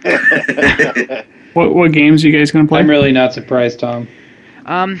 What games are you guys gonna play? I'm really not surprised, Tom.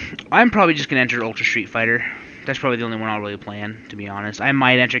 I'm probably just gonna enter Ultra Street Fighter. That's probably the only one I'll really play in, to be honest. I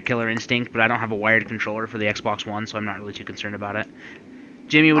might enter Killer Instinct, but I don't have a wired controller for the Xbox One, so I'm not really too concerned about it.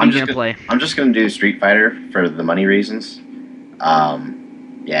 Jimmy, what are you gonna play? I'm just gonna do Street Fighter for the money reasons.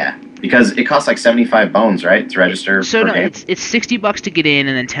 Yeah, because it costs like 75 bones, right, to register. So per no, game? it's $60 to get in,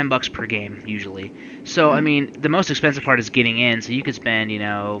 and then $10 per game usually. So I mean, the most expensive part is getting in. So you could spend,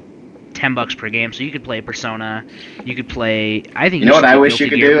 $10 per game. So you could play Persona. You could play. I think. You know what I should wish you Guilty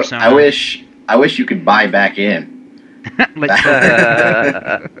could Gear do? Persona. I wish you could buy back in.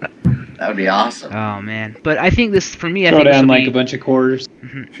 That would be awesome. Oh man, but I think this for me. I Throw think this down will like be a bunch of quarters.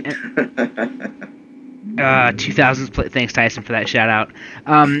 2000s. Thanks, Tyson, for that shout out.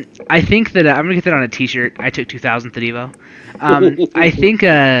 I think that I'm gonna get that on a T-shirt. I took 2000th at EVO. I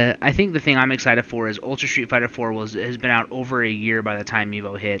think the thing I'm excited for is Ultra Street Fighter 4 has been out over a year by the time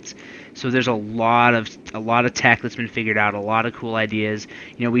EVO hits. So there's a lot of tech that's been figured out, a lot of cool ideas.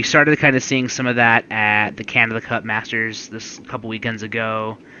 We started kind of seeing some of that at the Canada Cup Masters this couple weekends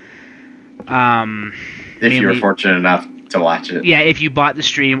ago. If you were fortunate enough to watch it. Yeah, if you bought the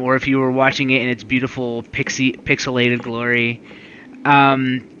stream or if you were watching it in its beautiful pixelated glory.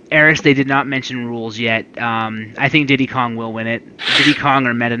 Eris, they did not mention rules yet. I think Diddy Kong will win it. Diddy Kong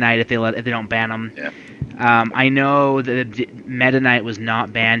or Meta Knight if they don't ban him. Yeah. I know that Meta Knight was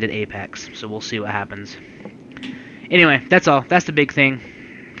not banned at Apex, so we'll see what happens. Anyway, that's all. That's the big thing.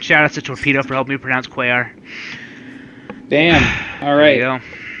 Shout out to Torpedo for helping me pronounce Cuellar. Damn. All right. There you go.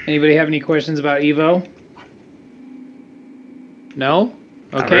 Anybody have any questions about EVO? No?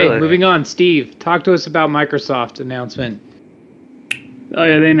 Not Okay, really. moving on. Steve, talk to us about Microsoft announcement. Oh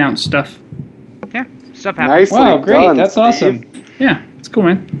yeah, they announced stuff. Yeah, stuff happens. Nicely Wow, great. done, That's Steve. awesome. Yeah, it's cool,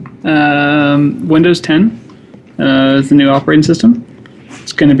 man. Windows 10 is the new operating system.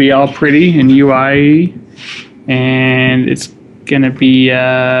 It's going to be all pretty and UI, and it's going to be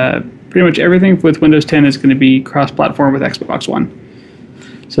pretty much everything with Windows 10 is going to be cross-platform with Xbox One.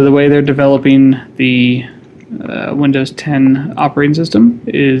 So the way they're developing the Windows 10 operating system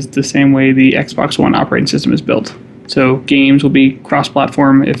is the same way the Xbox One operating system is built. So games will be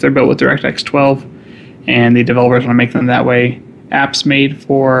cross-platform if they're built with DirectX 12, and the developers want to make them that way. Apps made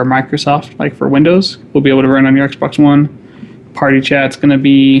for Microsoft, like for Windows, will be able to run on your Xbox One. Party chat's going to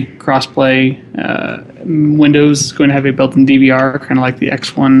be cross-play. Windows is going to have a built-in DVR, kind of like the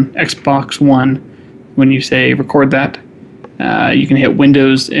Xbox One. When you say record that, you can hit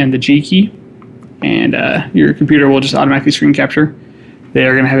Windows and the G key, and your computer will just automatically screen capture. They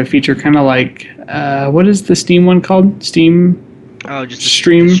are going to have a feature kind of like, what is the Steam one called? Steam? Oh, just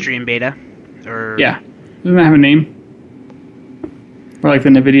Stream beta? Or yeah. Doesn't that have a name? Or like the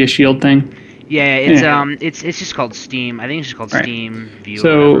NVIDIA Shield thing? Yeah, it's just called Steam. I think it's just called Steam View.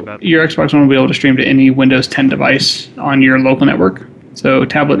 So whatever, but your Xbox One will be able to stream to any Windows 10 device on your local network. So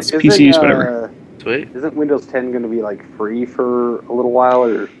tablets, PCs, whatever. Sweet. Isn't Windows 10 going to be like free for a little while,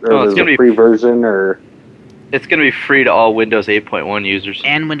 or it's there's gonna a be free version, or? It's going to be free to all Windows 8.1 users.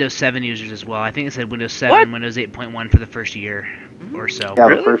 and Windows 7 users as well. I think it said Windows 7, Windows 8.1 for the first year or so. Yeah,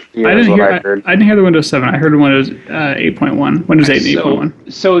 the first year I is didn't what hear. I heard. I didn't hear the Windows 7. I heard Windows 8.1. Windows 8 and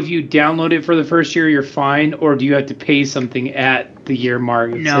 8.1. So if you download it for the first year, you're fine, or do you have to pay something at the year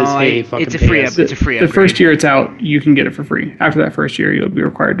mark? That No, says, hey, fucking it's a pay free us? It's a free The upgrade. first year it's out, you can get it for free. After that first year, you'll be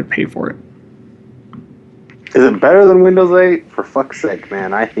required to pay for it. Is it better than Windows 8? For fuck's sake,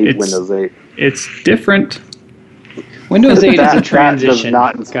 man, I hate It's- Windows 8. It's different. Windows 8 is a That does transition.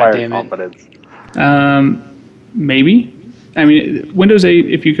 not inspire goddammit. confidence. Maybe. I mean, Windows 8,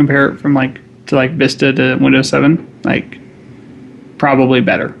 if you compare it from to Vista to Windows 7, probably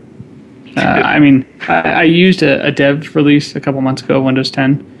better. I mean, I used a dev release a couple months ago, Windows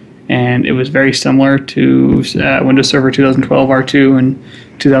 10, and it was very similar to Windows Server 2012 R2 and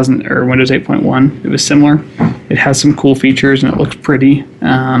Windows 8.1. It was similar. It has some cool features and it looks pretty.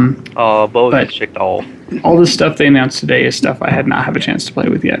 Bo but- just checked all. All the stuff they announced today is stuff I had not had a chance to play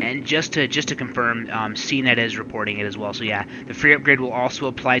with yet. And just to confirm, CNET is reporting it as well. So yeah, the free upgrade will also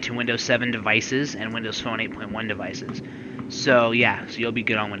apply to Windows 7 devices and Windows Phone 8.1 devices. So yeah, so you'll be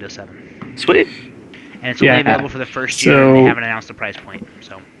good on Windows 7. Sweet. And it's only Yeah. available for the first year, and they So- haven't announced the price point.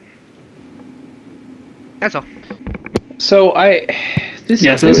 So that's all. So this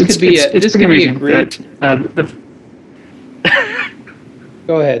Yeah, so this it's, could be it's, it's this pretty could be a amazing great. that,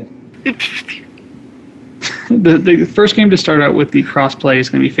 Go ahead. the first game to start out with the cross-play is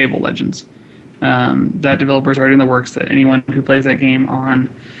going to be Fable Legends. That developer's already in the works that anyone who plays that game on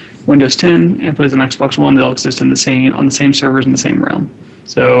Windows 10 and plays on Xbox One, they'll exist on the same servers in the same realm.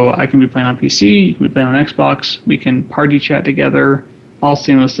 So I can be playing on PC, you can be playing on Xbox, we can party chat together all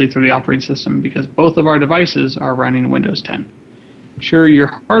seamlessly through the operating system because both of our devices are running Windows 10. Sure, your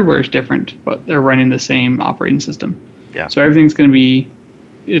hardware is different, but they're running the same operating system. Yeah. So everything's going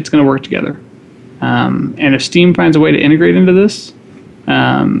to work together. And if Steam finds a way to integrate into this,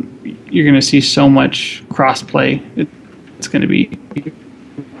 you're going to see so much cross-play. It's going to be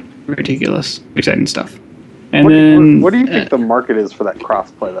ridiculous, exciting stuff. And What do you think the market is for that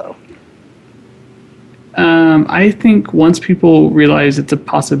crossplay, though? I think once people realize it's a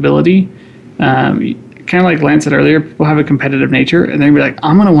possibility, kind of like Lance said earlier, people have a competitive nature, and they're going to be like,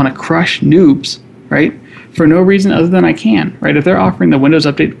 I'm going to want to crush noobs, right? For no reason other than I can, right? If they're offering the Windows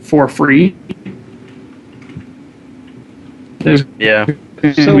Update for free, there's Yeah.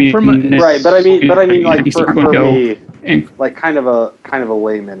 So Right, but I mean, like for go me, and like kind of a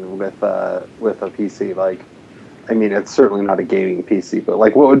layman with a PC. Like, I mean, it's certainly not a gaming PC, but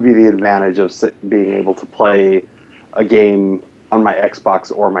like, what would be the advantage of being able to play a game on my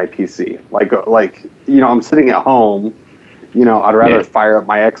Xbox or my PC? Like I'm sitting at home. I'd rather fire up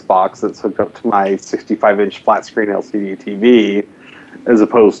my Xbox that's hooked up to my 65-inch flat screen LCD TV as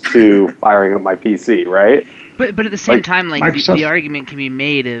opposed to firing up my PC, right? But at the same time, Microsoft- the argument can be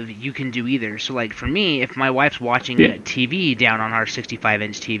made of you can do either. So for me, if my wife's watching a TV down on our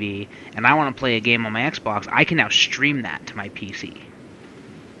 65-inch TV and I want to play a game on my Xbox, I can now stream that to my PC.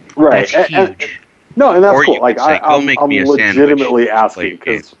 Right. That's huge. No, and that's Or cool. you Like could say, "Go I'm make me a legitimately sandwich, asking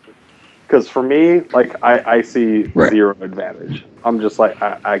play because for me, like I see Right. zero advantage. I'm just like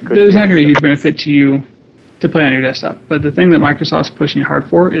I could. there's not going to be a huge benefit to you to play on your desktop. But the thing that Microsoft's pushing hard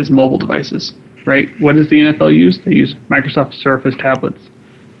for is mobile devices, right? What does the NFL use? They use Microsoft Surface tablets.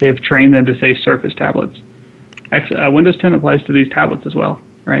 They've trained them to say Surface tablets. Windows 10 applies to these tablets as well,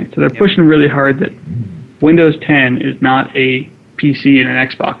 right? So they're pushing really hard that Windows 10 is not a PC and an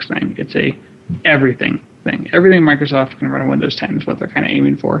Xbox thing. It's a everything thing. Everything Microsoft can run on Windows 10 is what they're kind of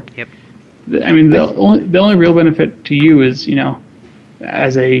aiming for. Yep. I mean, the only real benefit to you is, you don't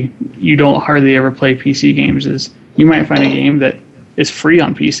hardly ever play PC games, is you might find a game that is free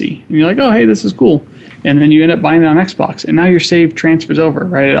on PC. And you're like, oh, hey, this is cool. And then you end up buying it on Xbox. And now your save transfers over,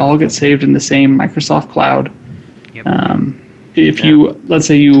 right? It all gets saved in the same Microsoft cloud. Yep. If you, let's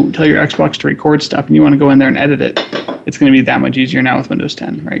say you tell your Xbox to record stuff and you want to go in there and edit it, it's going to be that much easier now with Windows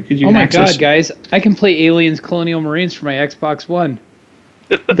 10, right? You Oh my access, god, guys. I can play Aliens Colonial Marines for my Xbox One.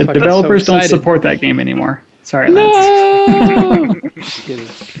 The Fucking developers so don't excited. support that game anymore. Sorry, Lance. No! Just kidding.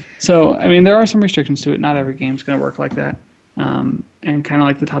 So, I mean, there are some restrictions to it. Not every game's going to work like that. And kind of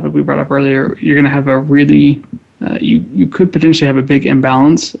like the topic we brought up earlier, you're going to have a really, you could potentially have a big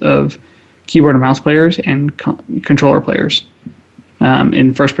imbalance of keyboard and mouse players and controller players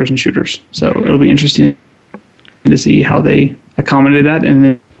in first-person shooters. So it'll be interesting to see how they accommodate that,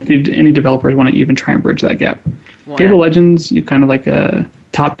 and if any developers want to even try and bridge that gap. Well, Fable Legends, you kind of like a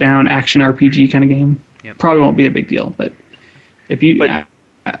top-down action RPG kind of game. Yep. Probably won't be a big deal, but if you,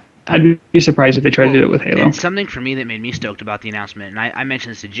 I'd be surprised if they try to do it with Halo. And something for me that made me stoked about the announcement, and I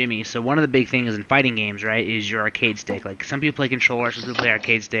mentioned this to Jimmy, so one of the big things in fighting games, right, is your arcade stick. Like, some people play controller, some people play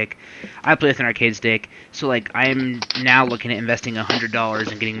arcade stick. I play with an arcade stick, so, like, I'm now looking at investing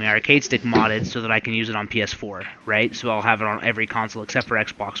 $100 and getting my arcade stick modded so that I can use it on PS4, right? So I'll have it on every console except for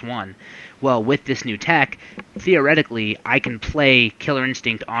Xbox One. Well, with this new tech, theoretically, I can play Killer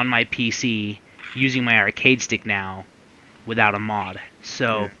Instinct on my PC using my arcade stick now without a mod.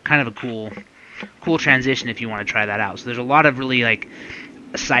 So kind of a cool transition if you want to try that out. So there's a lot of really like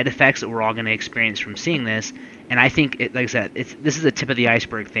side effects that we're all going to experience from seeing this, and I think like I said, this is a tip of the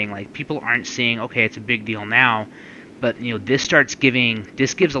iceberg thing. Like, people aren't seeing, okay, it's a big deal now, but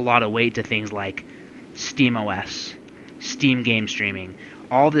this gives a lot of weight to things like Steam OS, Steam game streaming,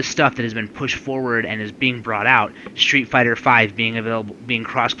 all this stuff that has been pushed forward and is being brought out. Street Fighter V being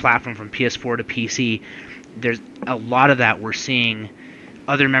cross-platform from PS4 to PC. There's a lot of that we're seeing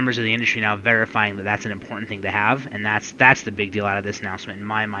other members of the industry now verifying that that's an important thing to have, and that's the big deal out of this announcement in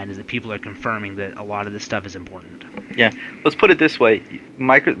my mind, is that people are confirming that a lot of this stuff is important. Yeah, let's put it this way: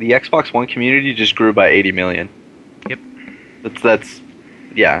 the Xbox One community just grew by 80 million. Yep. That's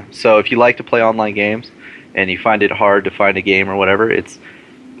yeah. So if you like to play online games and you find it hard to find a game or whatever,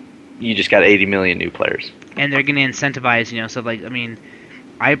 you just got 80 million new players. And they're going to incentivize, so like, I mean,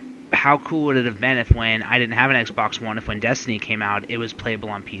 how cool would it have been if, when I didn't have an Xbox One, if when Destiny came out, it was playable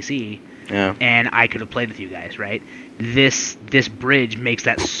on PC, and I could have played with you guys, right? This bridge makes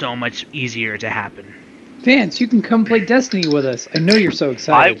that so much easier to happen. Vance, you can come play Destiny with us. I know you're so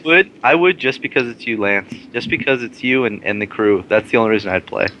excited. I would just because it's you, Lance. Just because it's you and the crew. That's the only reason I'd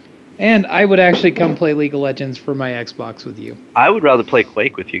play. And I would actually come play League of Legends for my Xbox with you. I would rather play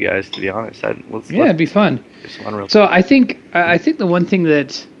Quake with you guys, to be honest. It'd be fun. So I think the one thing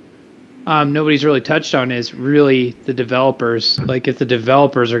that nobody's really touched on is really the developers. Like, if the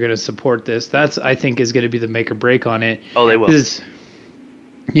developers are going to support this, that's, I think, is going to be the make or break on it. Oh, they will.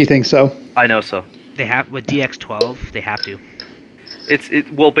 You think so? I know so. They have, with DX12, they have to.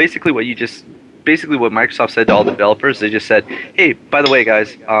 Well, basically what Microsoft said to all the developers, they just said, "Hey, by the way,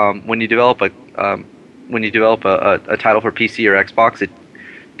 guys, when you develop a title for PC or Xbox,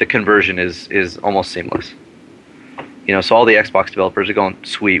 the conversion is almost seamless. So all the Xbox developers are going,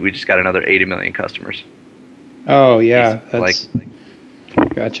 sweet, we just got another 80 million customers." Oh yeah, that's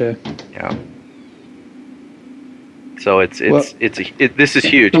gotcha. Yeah. So this is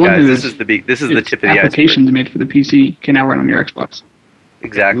huge, the guys. This is the tip of the iceberg. Applications made for the PC can now run on your Xbox.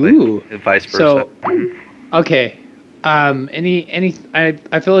 Exactly. Ooh. And vice versa. So, okay.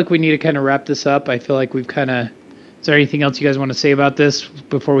 I feel like we need to kind of wrap this up. I feel like we've kind of. Is there anything else you guys want to say about this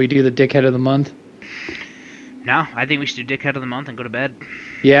before we do the dickhead of the month? No, I think we should do dickhead of the month and go to bed.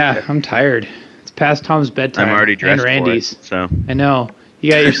 Yeah, I'm tired. It's past Tom's bedtime. I'm already dressed and Randy's. for it, so. I know. You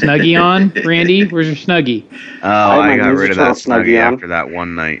got your Snuggie on, Randy? Where's your Snuggie? Oh, I got rid of that Snuggie after that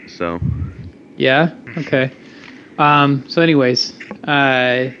one night, so. Yeah? Okay. So anyways,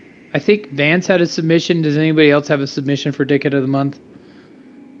 I think Vance had a submission. Does anybody else have a submission for Dickhead of the Month?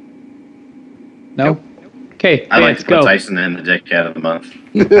 No? Okay, I like Vance, to put go. Tyson in the Dickhead of the Month.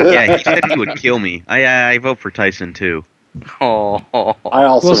 Yeah, he said he would kill me. I vote for Tyson, too. Oh. I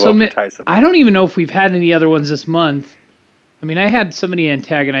also vote for Tyson. I don't even know if we've had any other ones this month. I mean, I had somebody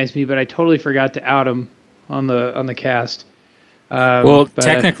antagonize me, but I totally forgot to out him on the cast. Well,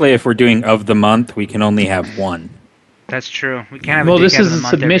 technically, if we're doing of the month, we can only have one. That's true. We can't have Well, a this dickhead is of the a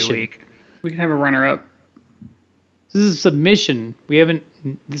month submission. every week. We can have a runner-up. This is a submission. We haven't.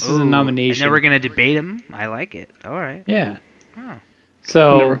 This is a nomination. And then we're gonna debate him. I like it. All right. Yeah. Oh.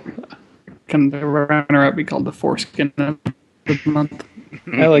 So Can the runner-up be called the foreskin of the month?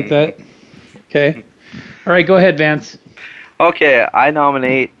 I like that. Okay. All right, go ahead, Vance. Okay, I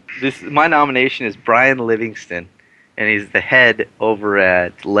nominate my nomination is Brian Livingston. and he's the head over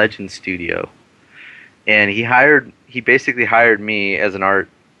at Legend Studio. And he basically hired me as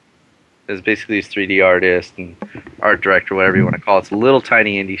basically his 3D artist and art director, whatever you want to call it. It's a little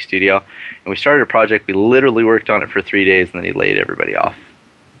tiny indie studio, and we started a project. We literally worked on it for 3 days, and then he laid everybody off.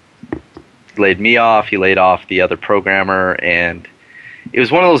 He laid me off. He laid off the other programmer, and it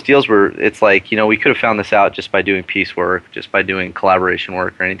was one of those deals where it's like, we could have found this out just by doing piecework, just by doing collaboration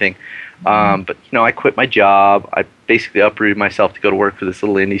work or anything. But I quit my job. I basically uprooted myself to go to work for this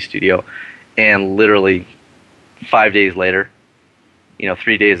little indie studio, and literally 5 days later,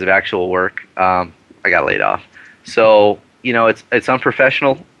 3 days of actual work, I got laid off. So, it's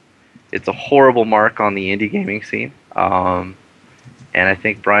unprofessional. It's a horrible mark on the indie gaming scene. And I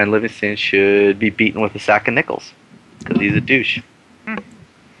think Brian Livingston should be beaten with a sack of nickels because he's a douche.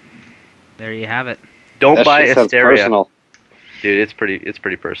 There you have it. Don't buy Asteria. Dude, it's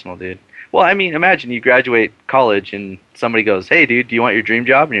pretty personal, dude. Well, I mean, imagine you graduate college and somebody goes, "Hey, dude, do you want your dream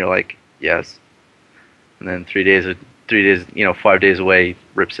job?" And you're like, "Yes." And then 3 days, 5 days away,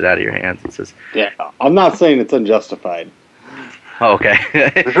 rips it out of your hands and says, "Yeah, I'm not saying it's unjustified." Oh, okay,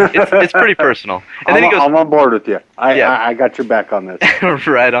 it's pretty personal. And then he goes, "I'm on board with you. I got your back on this."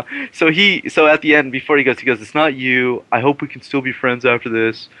 Right on. So at the end, before he goes, "It's not you. I hope we can still be friends after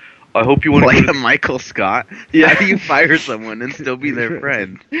this. I hope you want to play a Michael Scott. Yeah. How do you fire someone and still be their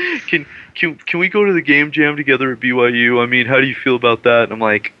friend? Can we go to the game jam together at BYU? I mean, how do you feel about that?" And I'm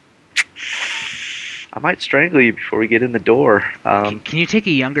like, I might strangle you before we get in the door. Can you take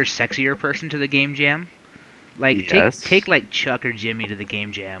a younger, sexier person to the game jam? Like, yes. take like Chuck or Jimmy to the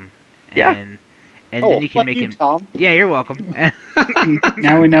game jam. Yeah. And then you can make him. Tom. Yeah, you're welcome.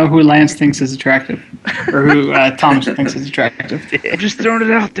 Now we know who Lance thinks is attractive, or who Thomas thinks is attractive. I'm just throwing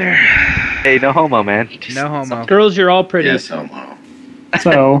it out there. Hey, no homo, man. No homo. Girls, you're all pretty. Yes, homo.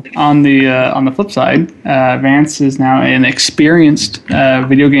 So on the flip side, Vance is now an experienced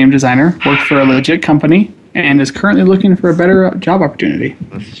video game designer, worked for a legit company, and is currently looking for a better job opportunity.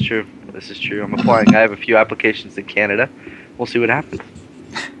 This is true. I'm applying. I have a few applications in Canada. We'll see what happens.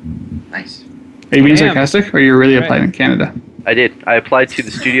 Nice. Are you being sarcastic, or are you really applying in Canada? I did. I applied to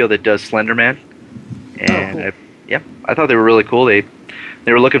the studio that does Slenderman, and I thought they were really cool. They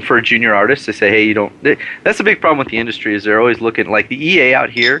were looking for a junior artist. They say, hey, that's the big problem with the industry is they're always looking, like the EA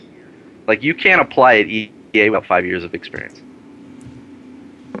out here, like you can't apply at EA without 5 years of experience.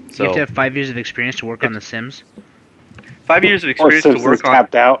 So you have to have 5 years of experience to work on The Sims? 5 years of experience to work on.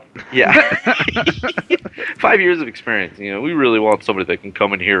 Tapped out. Yeah. 5 years of experience. We really want somebody that can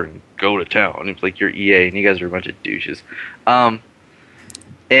come in here and go to town. It's like you're EA and you guys are a bunch of douches.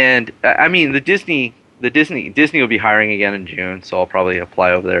 And I mean, Disney will be hiring again in June, so I'll probably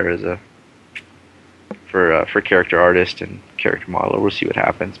apply over there as for character artist and character modeler. We'll see what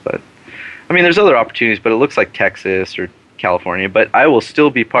happens. But I mean, there's other opportunities, but it looks like Texas or California. But I will still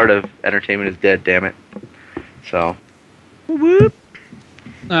be part of Entertainment is Dead. Damn it. So. Whoop.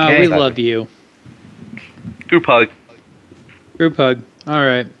 Oh, we love you. Group hug. Group hug. All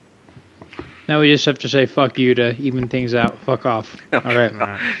right. Now we just have to say fuck you to even things out. Fuck off. All right.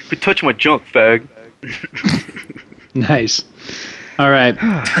 You touch my junk, fag. Nice. All right.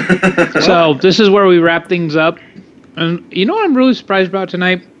 So this is where we wrap things up. And you know what I'm really surprised about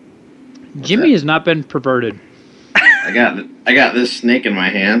tonight? Jimmy has not been perverted. I got this snake in my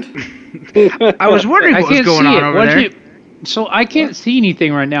hand. I was wondering what was going on over there. So I can't see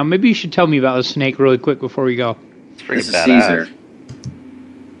anything right now. Maybe you should tell me about the snake really quick before we go. This is Caesar.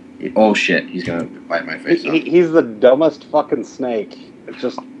 Oh shit, he's gonna bite my face off. He's the dumbest fucking snake. It's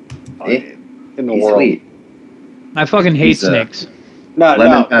just in the world. Sweet. I fucking hate snakes. No.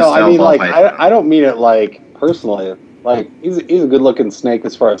 I mean, like, I don't mean it like personally. Like, he's a good looking snake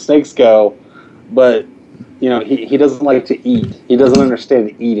as far as snakes go, but he doesn't like to eat. He doesn't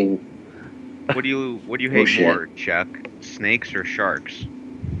understand eating. What do you hate more, Chuck? Snakes or sharks?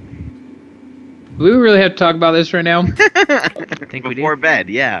 Do we really have to talk about this right now? I think Before bed,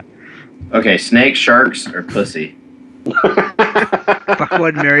 yeah. Okay, snakes, sharks, or pussy? Fuck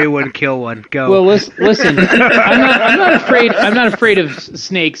one, marry one, kill one. Go. Well, listen. I'm not afraid of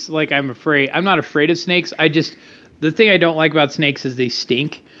snakes. Like I'm not afraid of snakes. The thing I don't like about snakes is they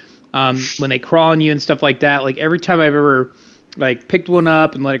stink. When they crawl on you and stuff like that. Like every time I've ever picked one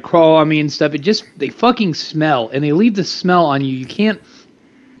up and let it crawl on me and stuff, they fucking smell and they leave the smell on you.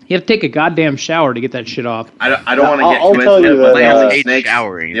 You have to take a goddamn shower to get that shit off. I don't want to get too into it, but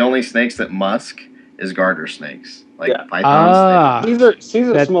the only snakes that musk is garter snakes. Like python snakes.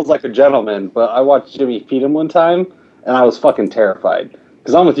 Caesar smells like a gentleman, but I watched Jimmy feed him one time, and I was fucking terrified.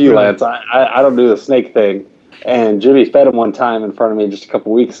 Because I'm with you, Lance. I don't do the snake thing. And Jimmy fed him one time in front of me just a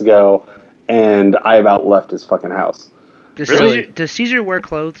couple weeks ago, and I about left his fucking house. Does Caesar wear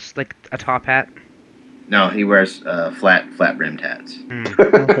clothes like a top hat? No, he wears flat brimmed hats.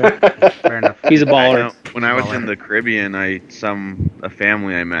 Fair enough. He's a baller. When I was in the Caribbean, a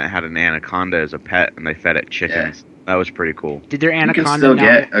family I met had an anaconda as a pet, and they fed it chickens. That was pretty cool. Did their You anaconda can still not?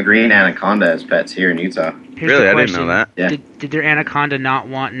 get a green anaconda as pets here in Utah. Here's Really? the I didn't question. know that. Yeah. Did their anaconda not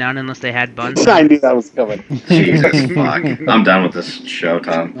want none unless they had buns? I knew that was coming. Jesus fuck. I'm done with this show,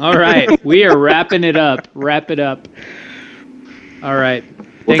 Tom. All right, we are wrapping it up. Wrap it up. All right.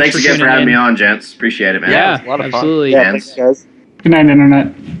 Well, thanks again for tuning having in. me on, gents. Appreciate it, man. Yeah, a lot of fun. absolutely. Yeah, thanks, guys. Good night, Internet.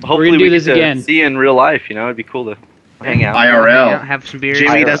 Hopefully gonna do we this get to again. see you in real life. You know, it'd be cool to hang out. IRL. Have some beers.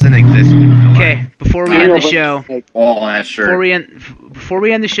 Jimmy doesn't exist. Okay, before we end the show, Oh, that's sure. before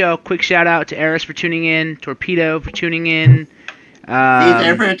we end the show, quick shout out to Eris for tuning in, Torpedo for tuning in,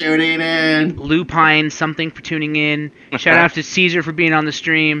 Caesar for tuning in. Lupine something for tuning in. Shout out to Caesar for being on the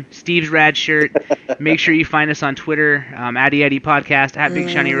stream. Steve's rad shirt. Make sure you find us on Twitter, Addy Addy Podcast, at Big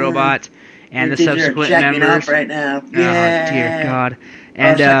Shiny Robot, and the subsequent members. right now. Oh dear God!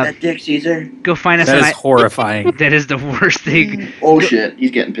 And that dick, Caesar. go find us. That on is horrifying. That is the worst thing. Oh shit,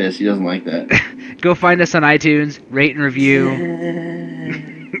 he's getting pissed. He doesn't like that. Go find us on iTunes, rate and review.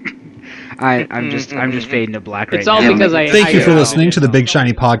 I'm just fading to black right It's all now. because I. Thank you for listening to the Big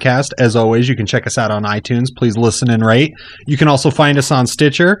Shiny Podcast. As always, you can check us out on iTunes. Please listen and rate. You can also find us on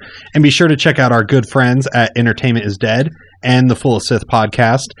Stitcher. And be sure to check out our good friends at Entertainment is Dead and the Full of Sith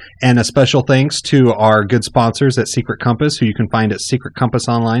podcast. And a special thanks to our good sponsors at Secret Compass, who you can find at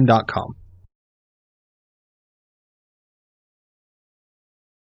secretcompassonline.com.